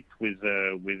open it with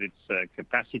its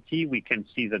capacity. We can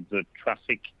see that the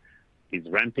traffic is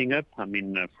ramping up.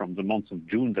 From the month of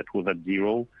June, that was at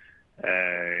zero.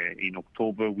 In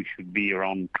October, we should be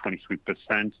around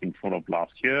 23% in front of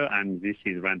last year, and this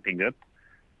is ramping up.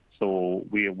 So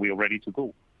we are ready to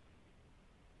go.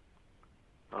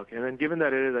 Okay, and then given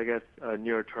that it is, I guess, a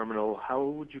newer terminal, how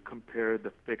would you compare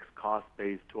the fixed cost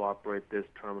base to operate this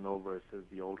terminal versus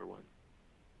the older one?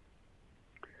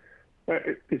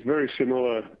 It's very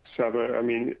similar, Saba.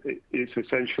 It's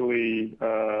essentially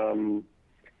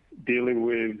dealing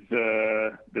with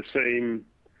the same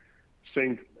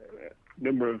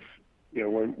number of,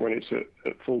 when it's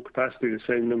at full capacity, the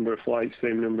same number of flights,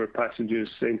 same number of passengers,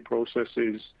 same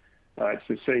processes. It's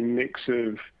the same mix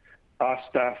of our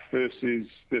staff versus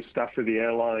the staff of the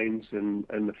airlines and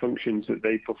the functions that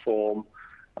they perform.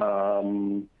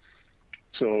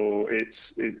 So it's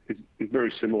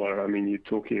very similar. You're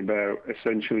talking about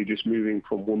essentially just moving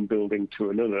from one building to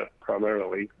another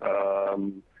primarily.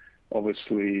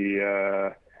 Obviously,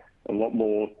 a lot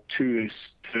more to this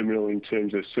terminal in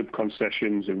terms of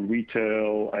sub-concessions and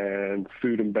retail and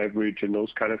food and beverage and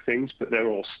those kind of things, but they're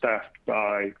all staffed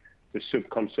by the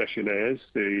sub-concessionaires,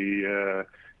 the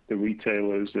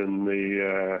retailers and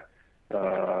the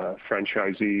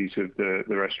franchisees of the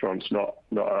restaurants, not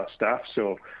our staff.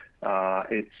 So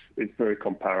it's very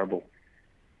comparable.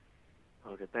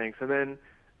 Okay, thanks. And then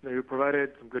you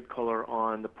provided some good color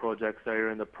on the projects that you're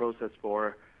in the process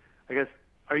for. I guess,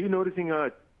 are you noticing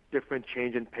a different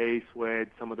change in pace with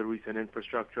some of the recent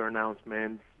infrastructure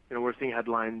announcements? We're seeing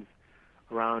headlines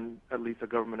around at least the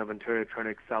government of Ontario trying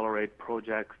to accelerate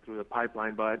projects through the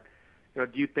pipeline, but do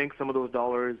you think some of those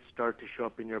dollars start to show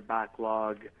up in your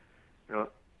backlog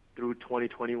through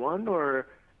 2021, or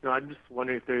I'm just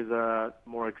wondering if there's a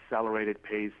more accelerated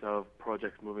pace of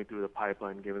projects moving through the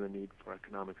pipeline given the need for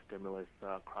economic stimulus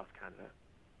across Canada?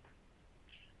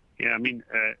 Yeah,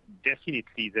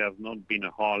 definitely there has not been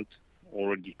a halt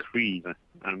or a decrease.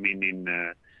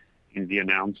 In the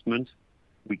announcement,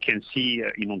 we can see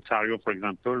in Ontario, for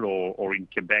example, or in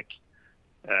Quebec,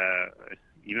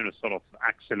 even a sort of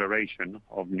acceleration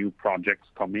of new projects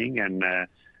coming, and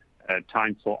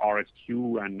time for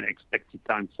RFQ and expected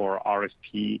time for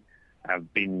RFP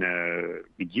have been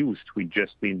reduced, which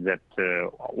just means that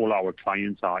all our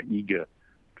clients are eager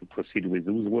to proceed with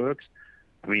those works.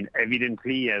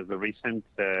 Evidently, as the recent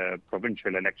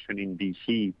provincial election in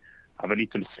BC have a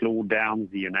little slowed down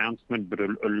the announcement, but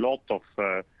a lot of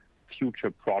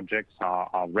future projects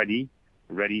are ready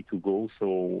to go.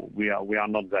 So we are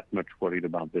not that much worried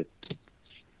about this.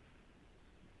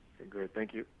 Okay, great.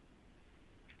 Thank you.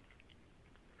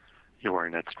 Your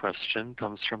next question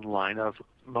comes from the line of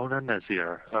Mona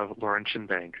Nazir of Laurentian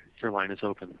Bank. Your line is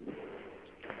open.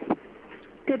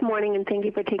 Good morning, and thank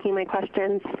you for taking my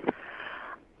questions.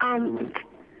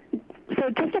 So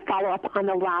just to follow up on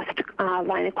the last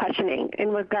line of questioning in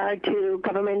regard to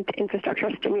government infrastructure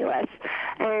stimulus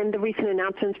and the recent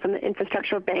announcements from the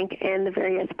Infrastructure Bank and the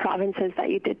various provinces that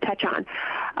you did touch on.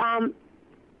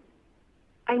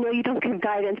 I know you don't give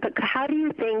guidance, but how do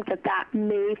you think that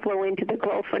may flow into the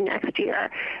growth for next year?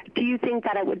 Do you think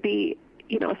that it would be,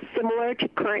 similar to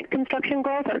current construction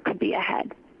growth, or it could be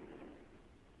ahead?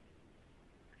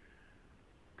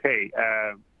 Okay,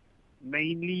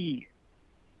 mainly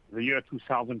the year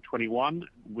 2021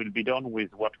 will be done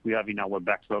with what we have in our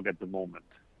backlog at the moment.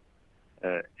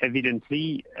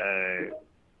 Evidently,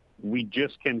 we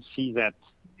just can see that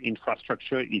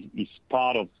infrastructure is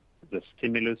part of the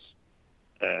stimulus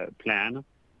plan.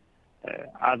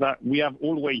 We have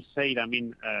always said,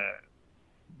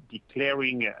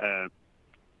 declaring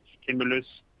stimulus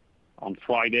on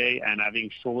Friday and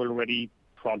having shovel-ready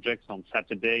projects on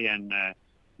Saturday and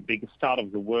big start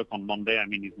of the work on Monday,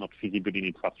 is not feasible in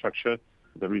infrastructure.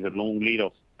 There is a long lead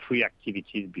of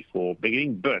pre-activities before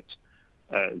beginning, but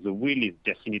the will is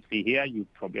definitely here. You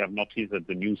probably have noticed that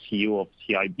the new CEO of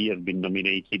CIB has been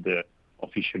nominated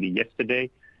officially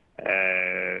yesterday.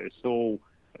 So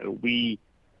we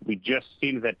just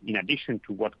feel that in addition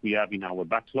to what we have in our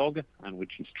backlog, and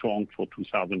which is strong for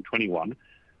 2021,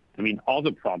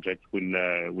 other projects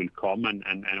will come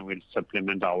and will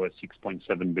supplement our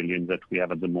 6.7 billion that we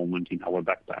have at the moment in our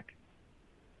backpack.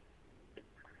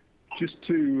 Just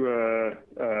to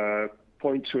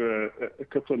point to a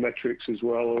couple of metrics as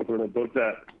well over and above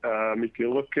that. If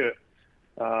you look at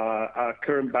our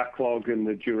current backlog and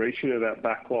the duration of that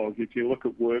backlog, if you look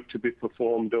at work to be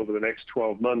performed over the next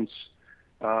 12 months,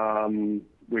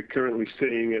 we're currently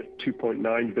sitting at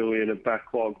 2.9 billion of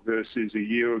backlog versus a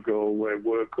year ago where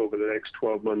work over the next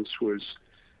 12 months was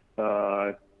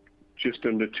just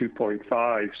under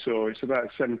 2.5. So it's about a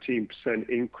 17%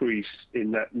 increase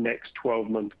in that next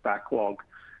 12-month backlog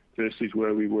versus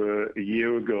where we were a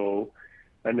year ago.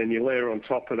 And then you layer on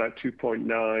top of that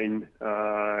 2.9,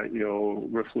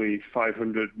 roughly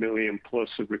 500 million plus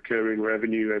of recurring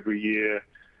revenue every year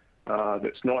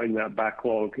that's not in that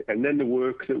backlog. And then the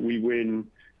work that we win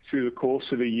through the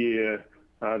course of a year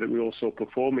that we also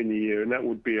perform in the year. And that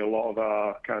would be a lot of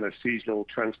our kind of seasonal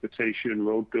transportation,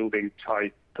 road building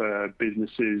type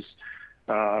businesses,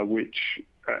 which,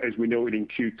 as we noted in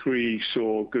Q3,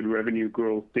 saw good revenue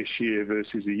growth this year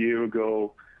versus a year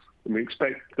ago. And we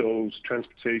expect those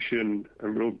transportation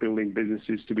and road building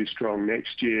businesses to be strong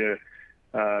next year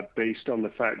based on the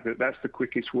fact that that's the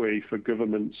quickest way for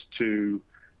governments to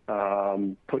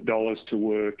put dollars to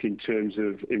work in terms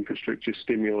of infrastructure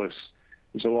stimulus.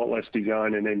 There's a lot less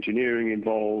design and engineering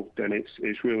involved, and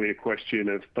it's really a question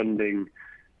of funding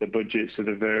the budgets of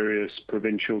the various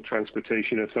provincial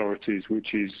transportation authorities,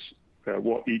 which is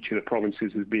what each of the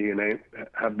provinces have been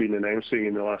announcing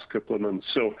in the last couple of months.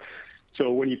 So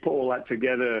when you put all that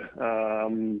together,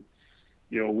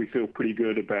 we feel pretty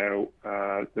good about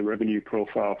the revenue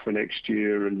profile for next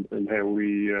year and how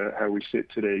we sit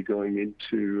today going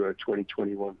into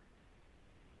 2021.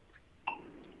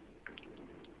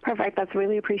 Perfect. That's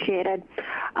really appreciated.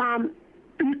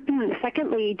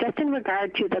 Secondly, just in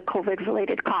regard to the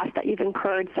COVID-related costs that you've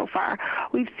incurred so far,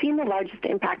 we've seen the largest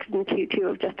impact in Q2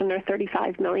 of just under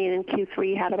 35 million, and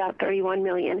Q3 had about 31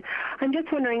 million. I'm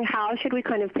just wondering, how should we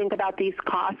kind of think about these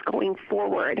costs going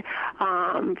forward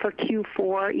for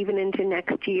Q4, even into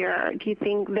next year? Do you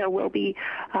think there will be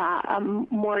a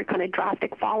more kind of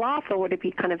drastic fall off, or would it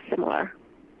be kind of similar?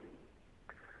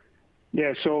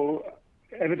 Yeah, so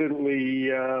evidently,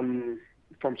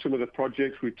 from some of the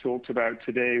projects we talked about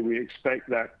today, we expect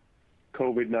that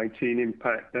COVID-19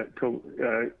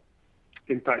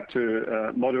 impact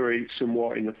to moderate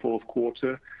somewhat in the fourth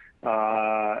quarter.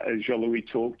 As Jean-Louis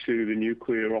talked to, the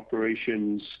nuclear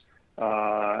operations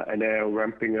are now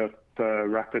ramping up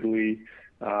rapidly.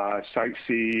 Site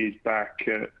C is back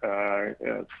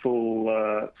at full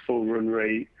run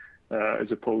rate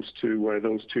as opposed to where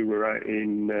those two were at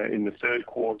in the third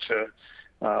quarter.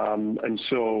 And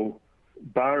so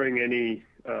barring any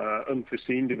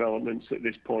unforeseen developments at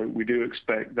this point, we do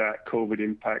expect that COVID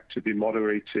impact to be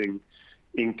moderating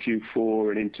in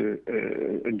Q4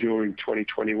 and during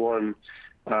 2021.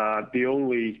 The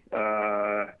only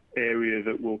area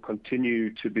that will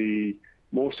continue to be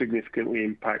more significantly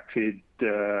impacted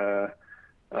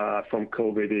from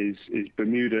COVID is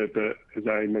Bermuda, but as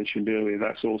I mentioned earlier,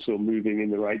 that's also moving in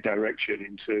the right direction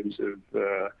in terms of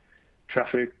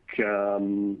traffic.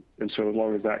 And so as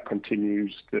long as that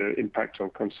continues, the impact on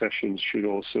concessions should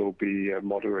also be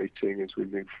moderating as we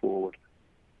move forward.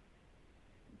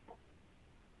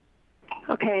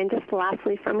 Okay, and just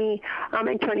lastly for me,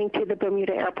 and turning to the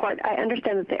Bermuda airport, I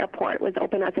understand that the airport was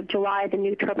open as of July. The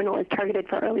new terminal is targeted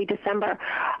for early December.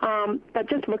 But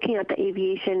just looking at the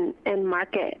aviation and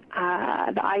market,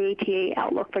 the IATA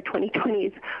outlook for 2020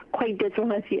 is quite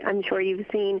dismal, as I'm sure you've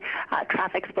seen.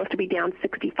 Traffic's supposed to be down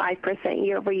 65%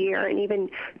 year over year, and even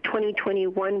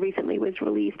 2021 recently was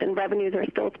released, and revenues are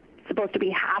still supposed to be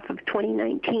half of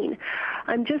 2019.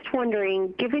 I'm just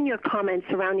wondering, given your comments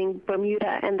surrounding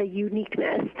Bermuda and the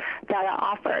uniqueness that it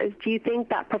offers, do you think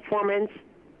that performance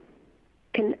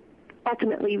can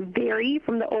ultimately vary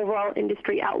from the overall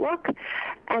industry outlook?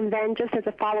 And then just as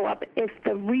a follow-up, if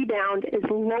the rebound is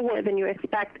lower than you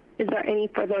expect, is there any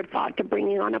further thought to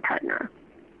bringing on a partner?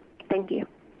 Thank you.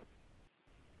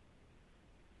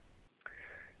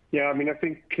 Yeah, I mean, I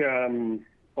think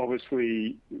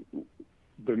obviously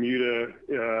Bermuda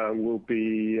will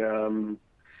be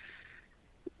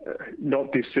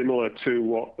not dissimilar to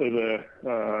what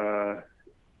other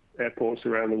airports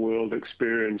around the world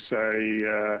experience.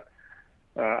 I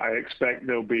expect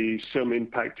there'll be some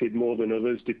impacted more than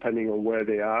others depending on where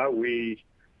they are. We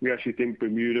actually think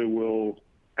Bermuda will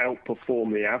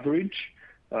outperform the average,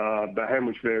 but how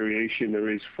much variation there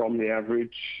is from the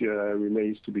average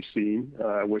remains to be seen.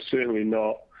 We're certainly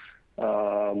not,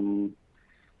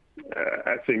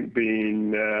 I think,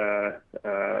 being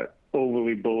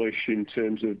overly bullish in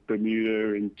terms of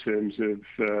Bermuda, in terms of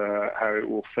how it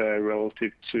will fare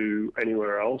relative to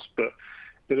anywhere else. But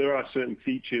there are certain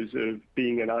features of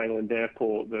being an island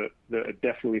airport that are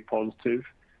definitely positive.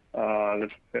 And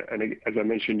as I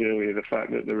mentioned earlier, the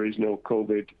fact that there is no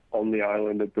COVID on the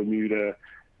island of Bermuda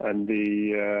and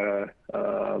the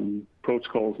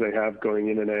protocols they have going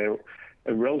in and out.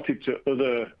 And relative to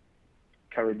other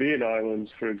Caribbean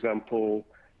islands, for example,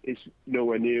 it's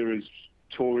nowhere near as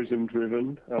tourism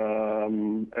driven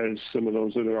as some of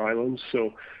those other islands.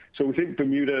 So we think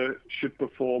Bermuda should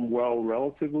perform well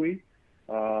relatively.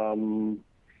 And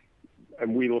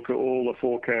we look at all the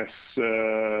forecasts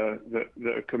that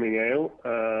are coming out,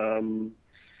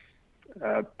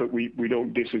 but we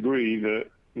don't disagree that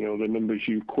the numbers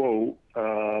you quote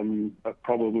are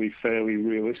probably fairly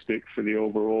realistic for the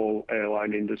overall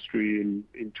airline industry in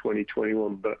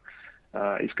 2021. But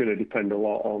it's going to depend a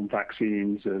lot on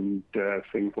vaccines and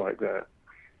things like that.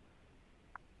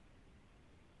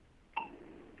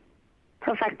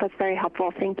 Perfect. That's very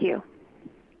helpful. Thank you.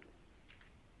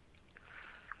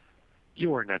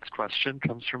 Your next question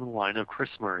comes from the line of Chris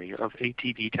Murray of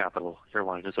ATB Capital. Your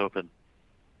line is open.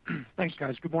 Thanks,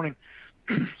 guys. Good morning.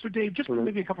 So, Dave, just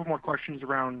maybe a couple more questions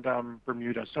around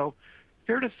Bermuda. So,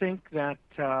 fair to think that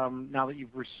now that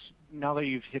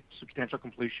you've hit substantial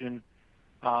completion,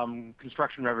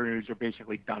 construction revenues are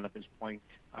basically done at this point.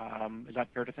 Is that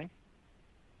fair to think?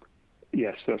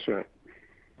 Yes, that's right.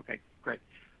 Okay, great.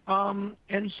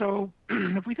 And so,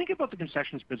 if we think about the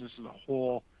concessions business as a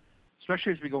whole,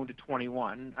 especially as we go into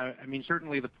 21, I mean,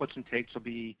 certainly the puts and takes will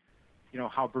be,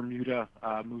 how Bermuda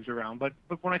moves around. But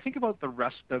when I think about the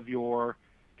rest of your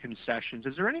concessions,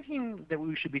 is there anything that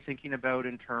we should be thinking about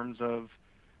in terms of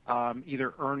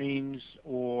either earnings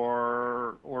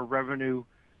or revenue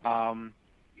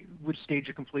with stage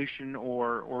of completion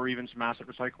or even some asset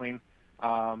recycling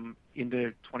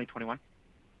into 2021?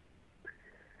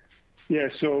 Yeah,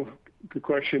 so good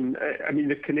question. I mean,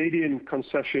 the Canadian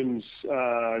concessions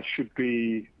should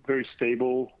be very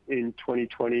stable in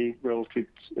 2021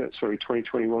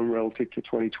 relative to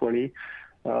 2020.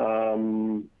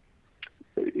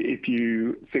 If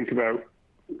you think about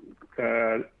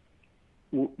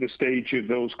the stage of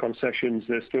those concessions,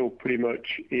 they're still pretty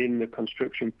much in the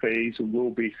construction phase and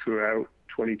will be throughout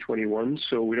 2021.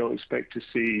 So we don't expect to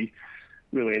see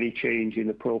really any change in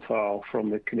the profile from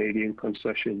the Canadian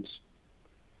concessions.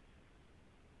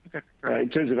 Okay, great. In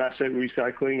terms of asset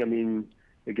recycling, I mean,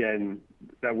 again,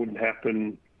 that wouldn't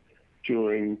happen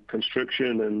during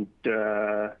construction. And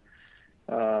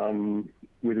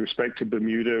with respect to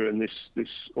Bermuda, and this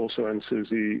also answers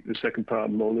the second part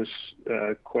of Mona's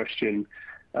question,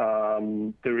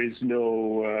 there is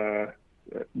no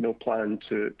plan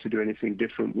to do anything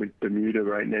different with Bermuda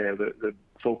right now. The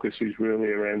focus is really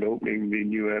around opening the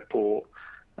new airport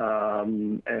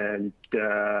and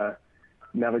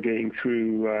navigating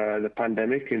through the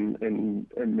pandemic and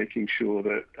making sure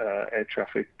that air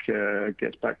traffic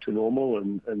gets back to normal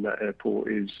and that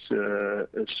airport is a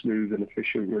smooth and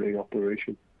efficient running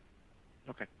operation.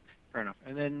 Okay, fair enough.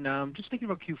 And then just thinking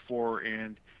about Q4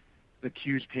 and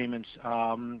CEWS payments.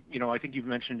 I think you've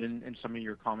mentioned in some of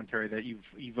your commentary that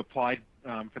you've applied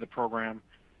for the program.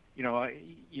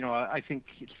 I think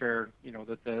it's fair,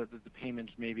 that the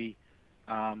payments maybe,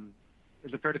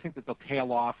 is it fair to think that they'll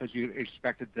tail off as you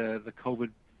expected? The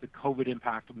COVID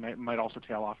impact might also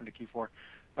tail off into Q4.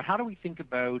 But how do we think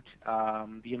about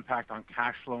the impact on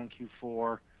cash flow in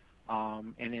Q4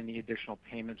 and any additional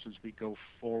payments as we go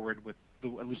forward with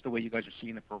at least the way you guys are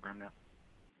seeing the program now?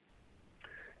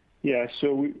 Yeah,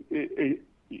 so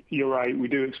you're right. We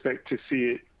do expect to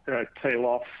see it tail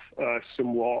off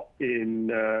somewhat in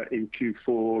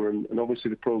Q4, and obviously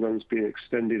the program's being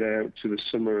extended out to the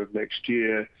summer of next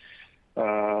year.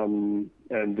 And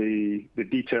the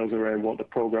details around what the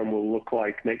program will look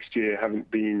like next year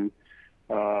haven't been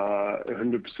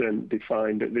 100%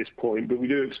 defined at this point, but we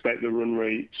do expect the run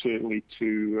rate certainly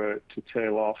to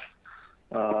tail off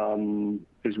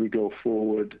as we go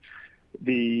forward.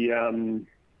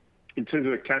 In terms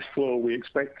of the cash flow, we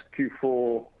expect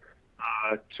Q4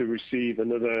 to receive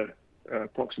another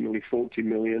approximately $40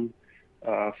 million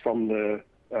from the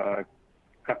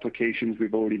applications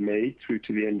we've already made through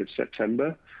to the end of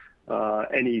September.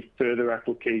 Any further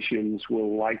applications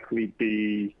will likely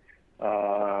be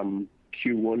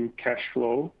Q1 cash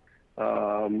flow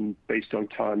based on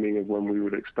timing of when we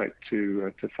would expect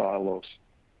to file those.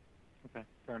 Okay,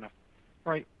 fair enough.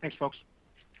 All right, thanks, folks.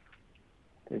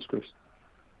 Thanks, Chris.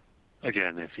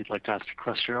 Again, if you'd like to ask a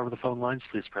question over the phone lines,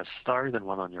 please press star, then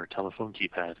one on your telephone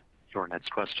keypad. Your next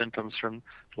question comes from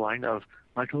the line of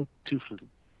Michael Tuflin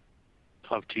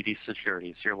of TD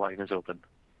Securities. Your line is open.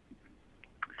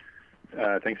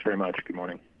 Thanks very much. Good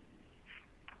morning.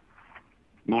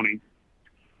 Morning.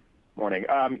 Morning.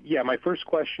 Yeah, my first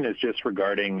question is just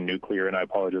regarding nuclear, and I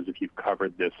apologize if you've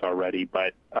covered this already,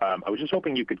 but I was just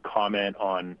hoping you could comment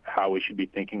on how we should be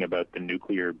thinking about the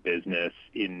nuclear business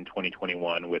in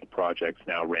 2021 with projects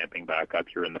now ramping back up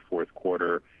here in the fourth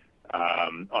quarter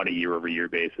on a year-over-year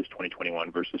basis,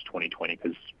 2021 versus 2020,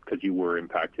 because you were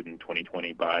impacted in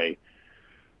 2020 by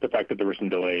the fact that there were some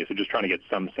delays. So just trying to get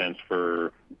some sense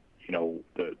for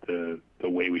the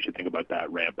way we should think about that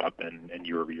ramp up and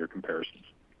year-over-year comparisons.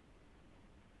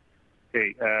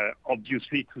 Okay,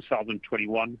 obviously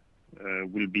 2021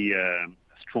 will be a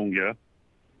strong year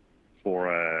for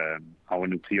our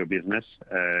nuclear business.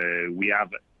 We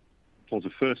have, for the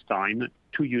first time,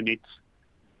 2 units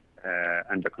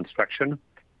under construction.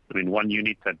 I mean, 1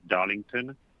 unit at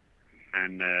Darlington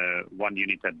and 1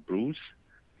 unit at Bruce.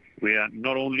 We are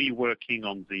not only working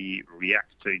on the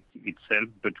reactor itself,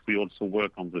 but we also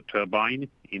work on the turbine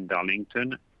in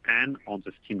Darlington and on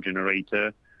the steam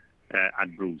generator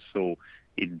at Bruce. So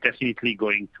it's definitely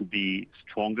going to be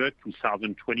stronger.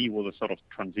 2020 was a sort of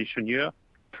transition year,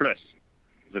 plus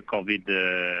the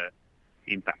COVID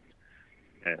impact.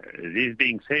 This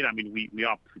being said, I mean, we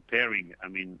are preparing,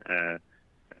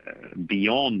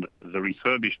 beyond the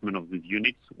refurbishment of these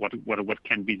units, what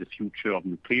can be the future of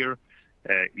nuclear.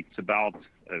 It's about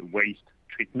waste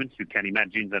treatment. You can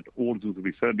imagine that all those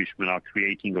refurbishment are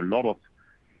creating a lot of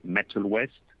metal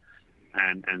waste,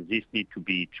 and this need to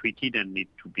be treated and need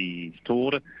to be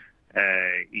stored.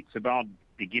 It's about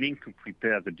beginning to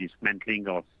prepare the dismantling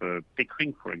of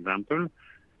Pickering, for example,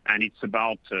 and it's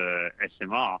about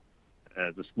SMR,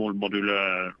 the small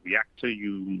modular reactor.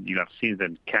 You have seen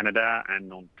that Canada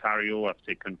and Ontario have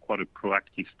taken quite a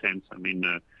proactive stance,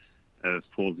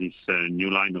 for this new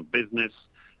line of business,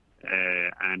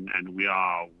 and we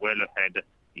are well ahead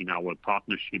in our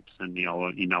partnerships and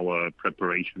in our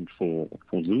preparation for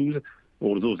those,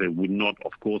 although they would not,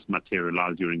 of course,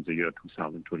 materialize during the year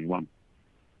 2021.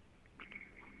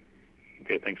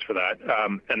 Okay, thanks for that.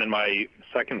 And then my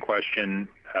second question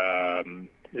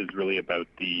is really about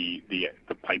the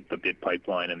bid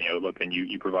pipeline and the outlook, and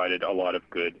you provided a lot of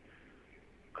good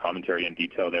commentary and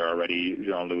detail there already,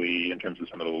 Jean-Louis, in terms of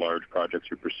some of the large projects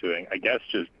you're pursuing. I guess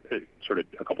just sort of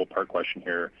a couple-part question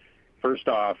here. First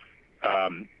off,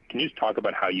 can you just talk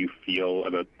about how you feel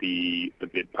about the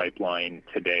bid pipeline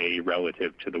today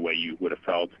relative to the way you would have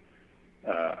felt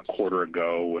a quarter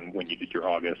ago when you did your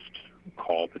August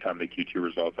call at the time of the Q2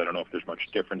 results? I don't know if there's much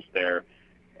difference there.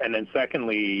 And then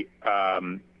secondly,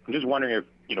 I'm just wondering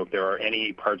if there are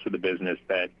any parts of the business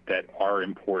that are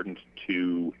important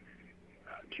to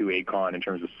Aecon in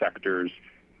terms of sectors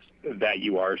that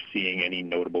you are seeing any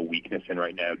notable weakness in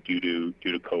right now due to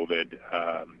COVID.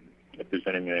 If there's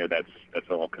anything there that's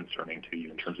all concerning to you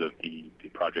in terms of the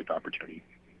project opportunity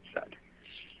set.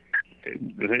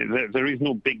 There is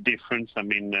no big difference,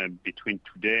 between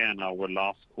today and our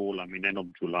last call, end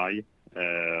of July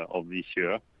of this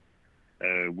year.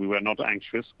 We were not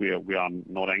anxious. We are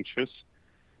not anxious.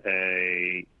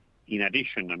 in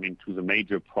addition, to the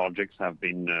major projects I've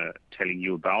been telling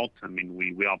you about,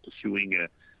 we are pursuing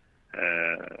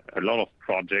a lot of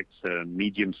projects,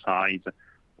 medium size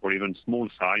or even small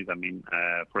size.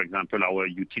 For example, our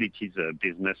utilities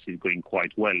business is going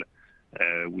quite well.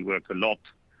 We work a lot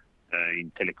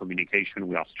in telecommunication.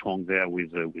 We are strong there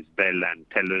with Bell and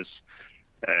TELUS.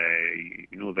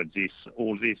 You know that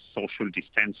all this social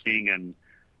distancing and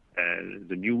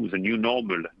the new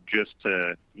normal just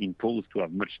imposed to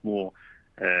have much more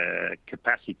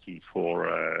capacity for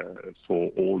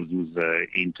all those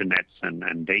internets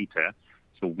and data.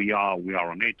 So we are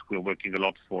on it. We're working a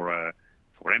lot for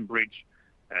Enbridge.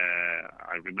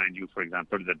 I remind you, for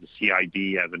example, that the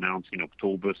CIB has announced in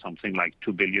October something like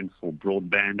 $2 billion for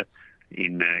broadband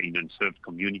in unserved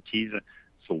communities.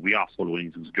 So we are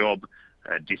following this job.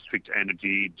 District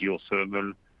energy,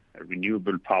 geothermal,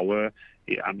 renewable power.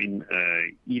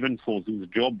 Even for those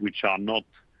jobs which are not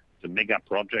the mega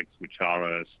projects, which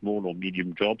are small or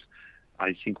medium jobs,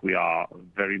 I think we are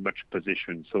very much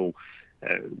positioned. So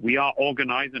we are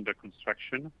organized under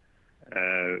construction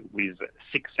with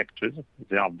 6 sectors.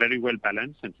 They are very well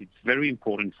balanced, and it's very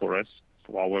important for us,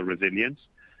 for our resilience.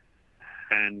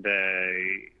 And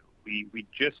we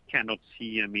just cannot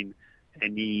see,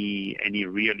 any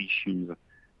real issues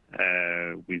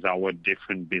with our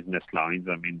different business lines.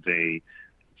 They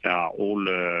are all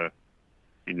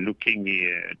looking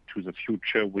to the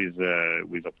future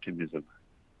with optimism.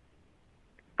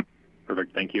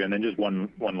 Perfect, thank you. And then just one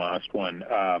last one.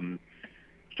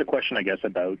 Just a question, I guess,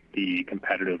 about the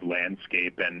competitive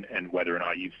landscape and whether or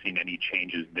not you've seen any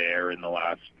changes there in the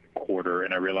last quarter.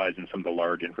 And I realize in some of the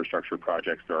large infrastructure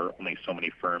projects, there are only so many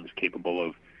firms capable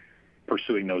of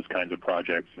pursuing those kinds of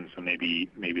projects, and so maybe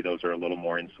those are a little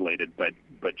more insulated. But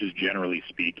just generally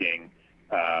speaking,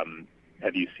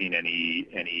 have you seen any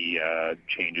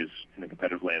changes in the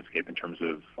competitive landscape in terms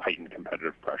of heightened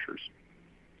competitive pressures?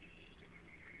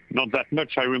 Not that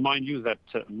much. I remind you that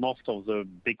most of the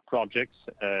big projects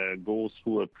go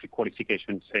through a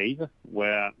pre-qualification phase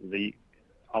where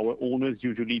our owners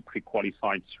usually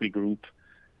pre-qualified 3 groups.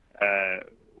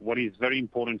 What is very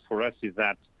important for us is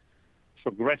that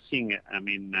progressing,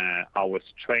 our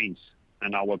strengths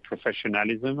and our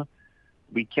professionalism,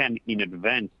 we can, in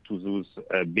advance to those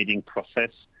bidding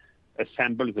process,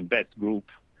 assemble the best group.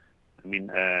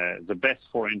 The best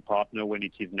foreign partner when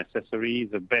it is necessary,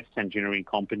 the best engineering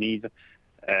companies,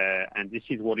 and this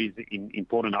is what is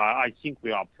important. I think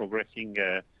we are progressing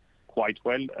quite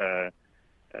well.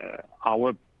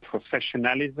 Our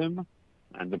professionalism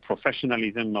and the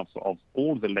professionalism of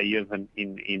all the layers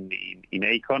in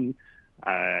Aecon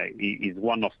is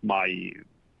one of my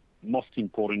most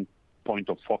important point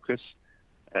of focus.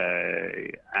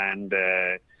 And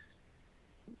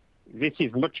this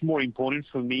is much more important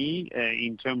for me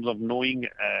in terms of knowing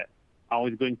how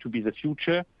it's going to be the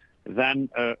future than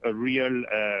a real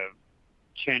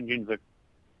change in the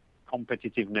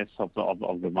competitiveness of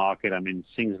the market.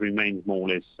 Things remain more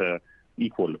or less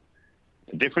equal.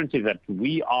 The difference is that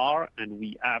we are and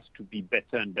we have to be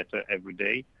better and better every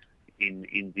day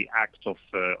in the act of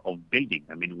building.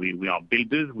 We are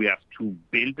builders. We have to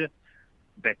build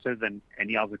better than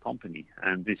any other company,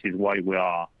 and this is why we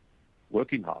are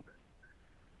working hard.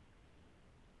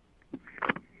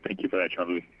 Thank you for that,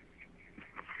 Jean-Louis.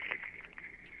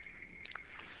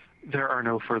 There are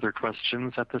no further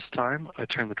questions at this time. I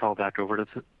turn the call back over to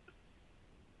the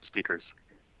speakers.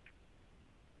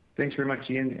 Thanks very much,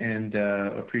 Ian, and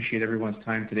appreciate everyone's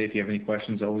time today. If you have any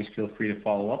questions, always feel free to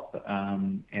follow up.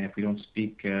 And if we don't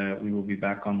speak, we will be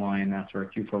back online after our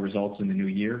Q4 results in the new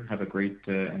year. Have a great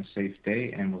and safe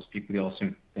day, and we'll speak with you all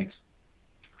soon. Thanks.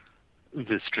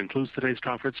 This concludes today's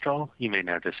conference call. You may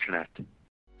now disconnect.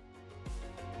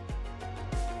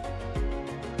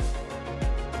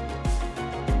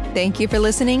 Thank you for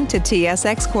listening to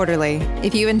TSX Quarterly.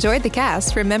 If you enjoyed the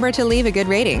cast, remember to leave a good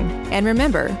rating. And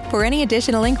remember, for any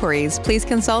additional inquiries, please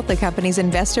consult the company's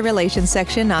investor relations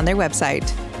section on their website.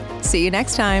 See you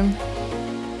next time.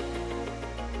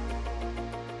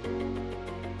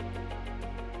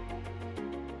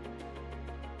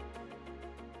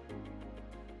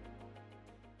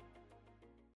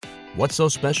 What's so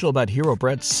special about Hero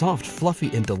Bread's soft,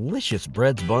 fluffy, and delicious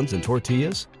breads, buns, and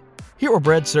tortillas? Hero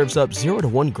Bread serves up 0 to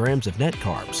 1 grams of net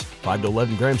carbs, 5 to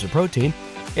 11 grams of protein,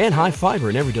 and high fiber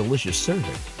in every delicious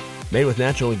serving. Made with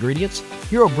natural ingredients,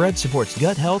 Hero Bread supports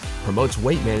gut health, promotes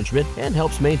weight management, and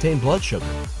helps maintain blood sugar.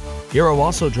 Hero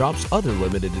also drops other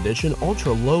limited edition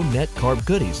ultra-low net carb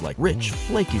goodies like rich,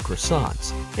 flaky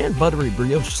croissants and buttery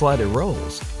brioche slider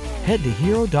rolls. Head to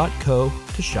hero.co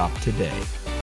to shop today.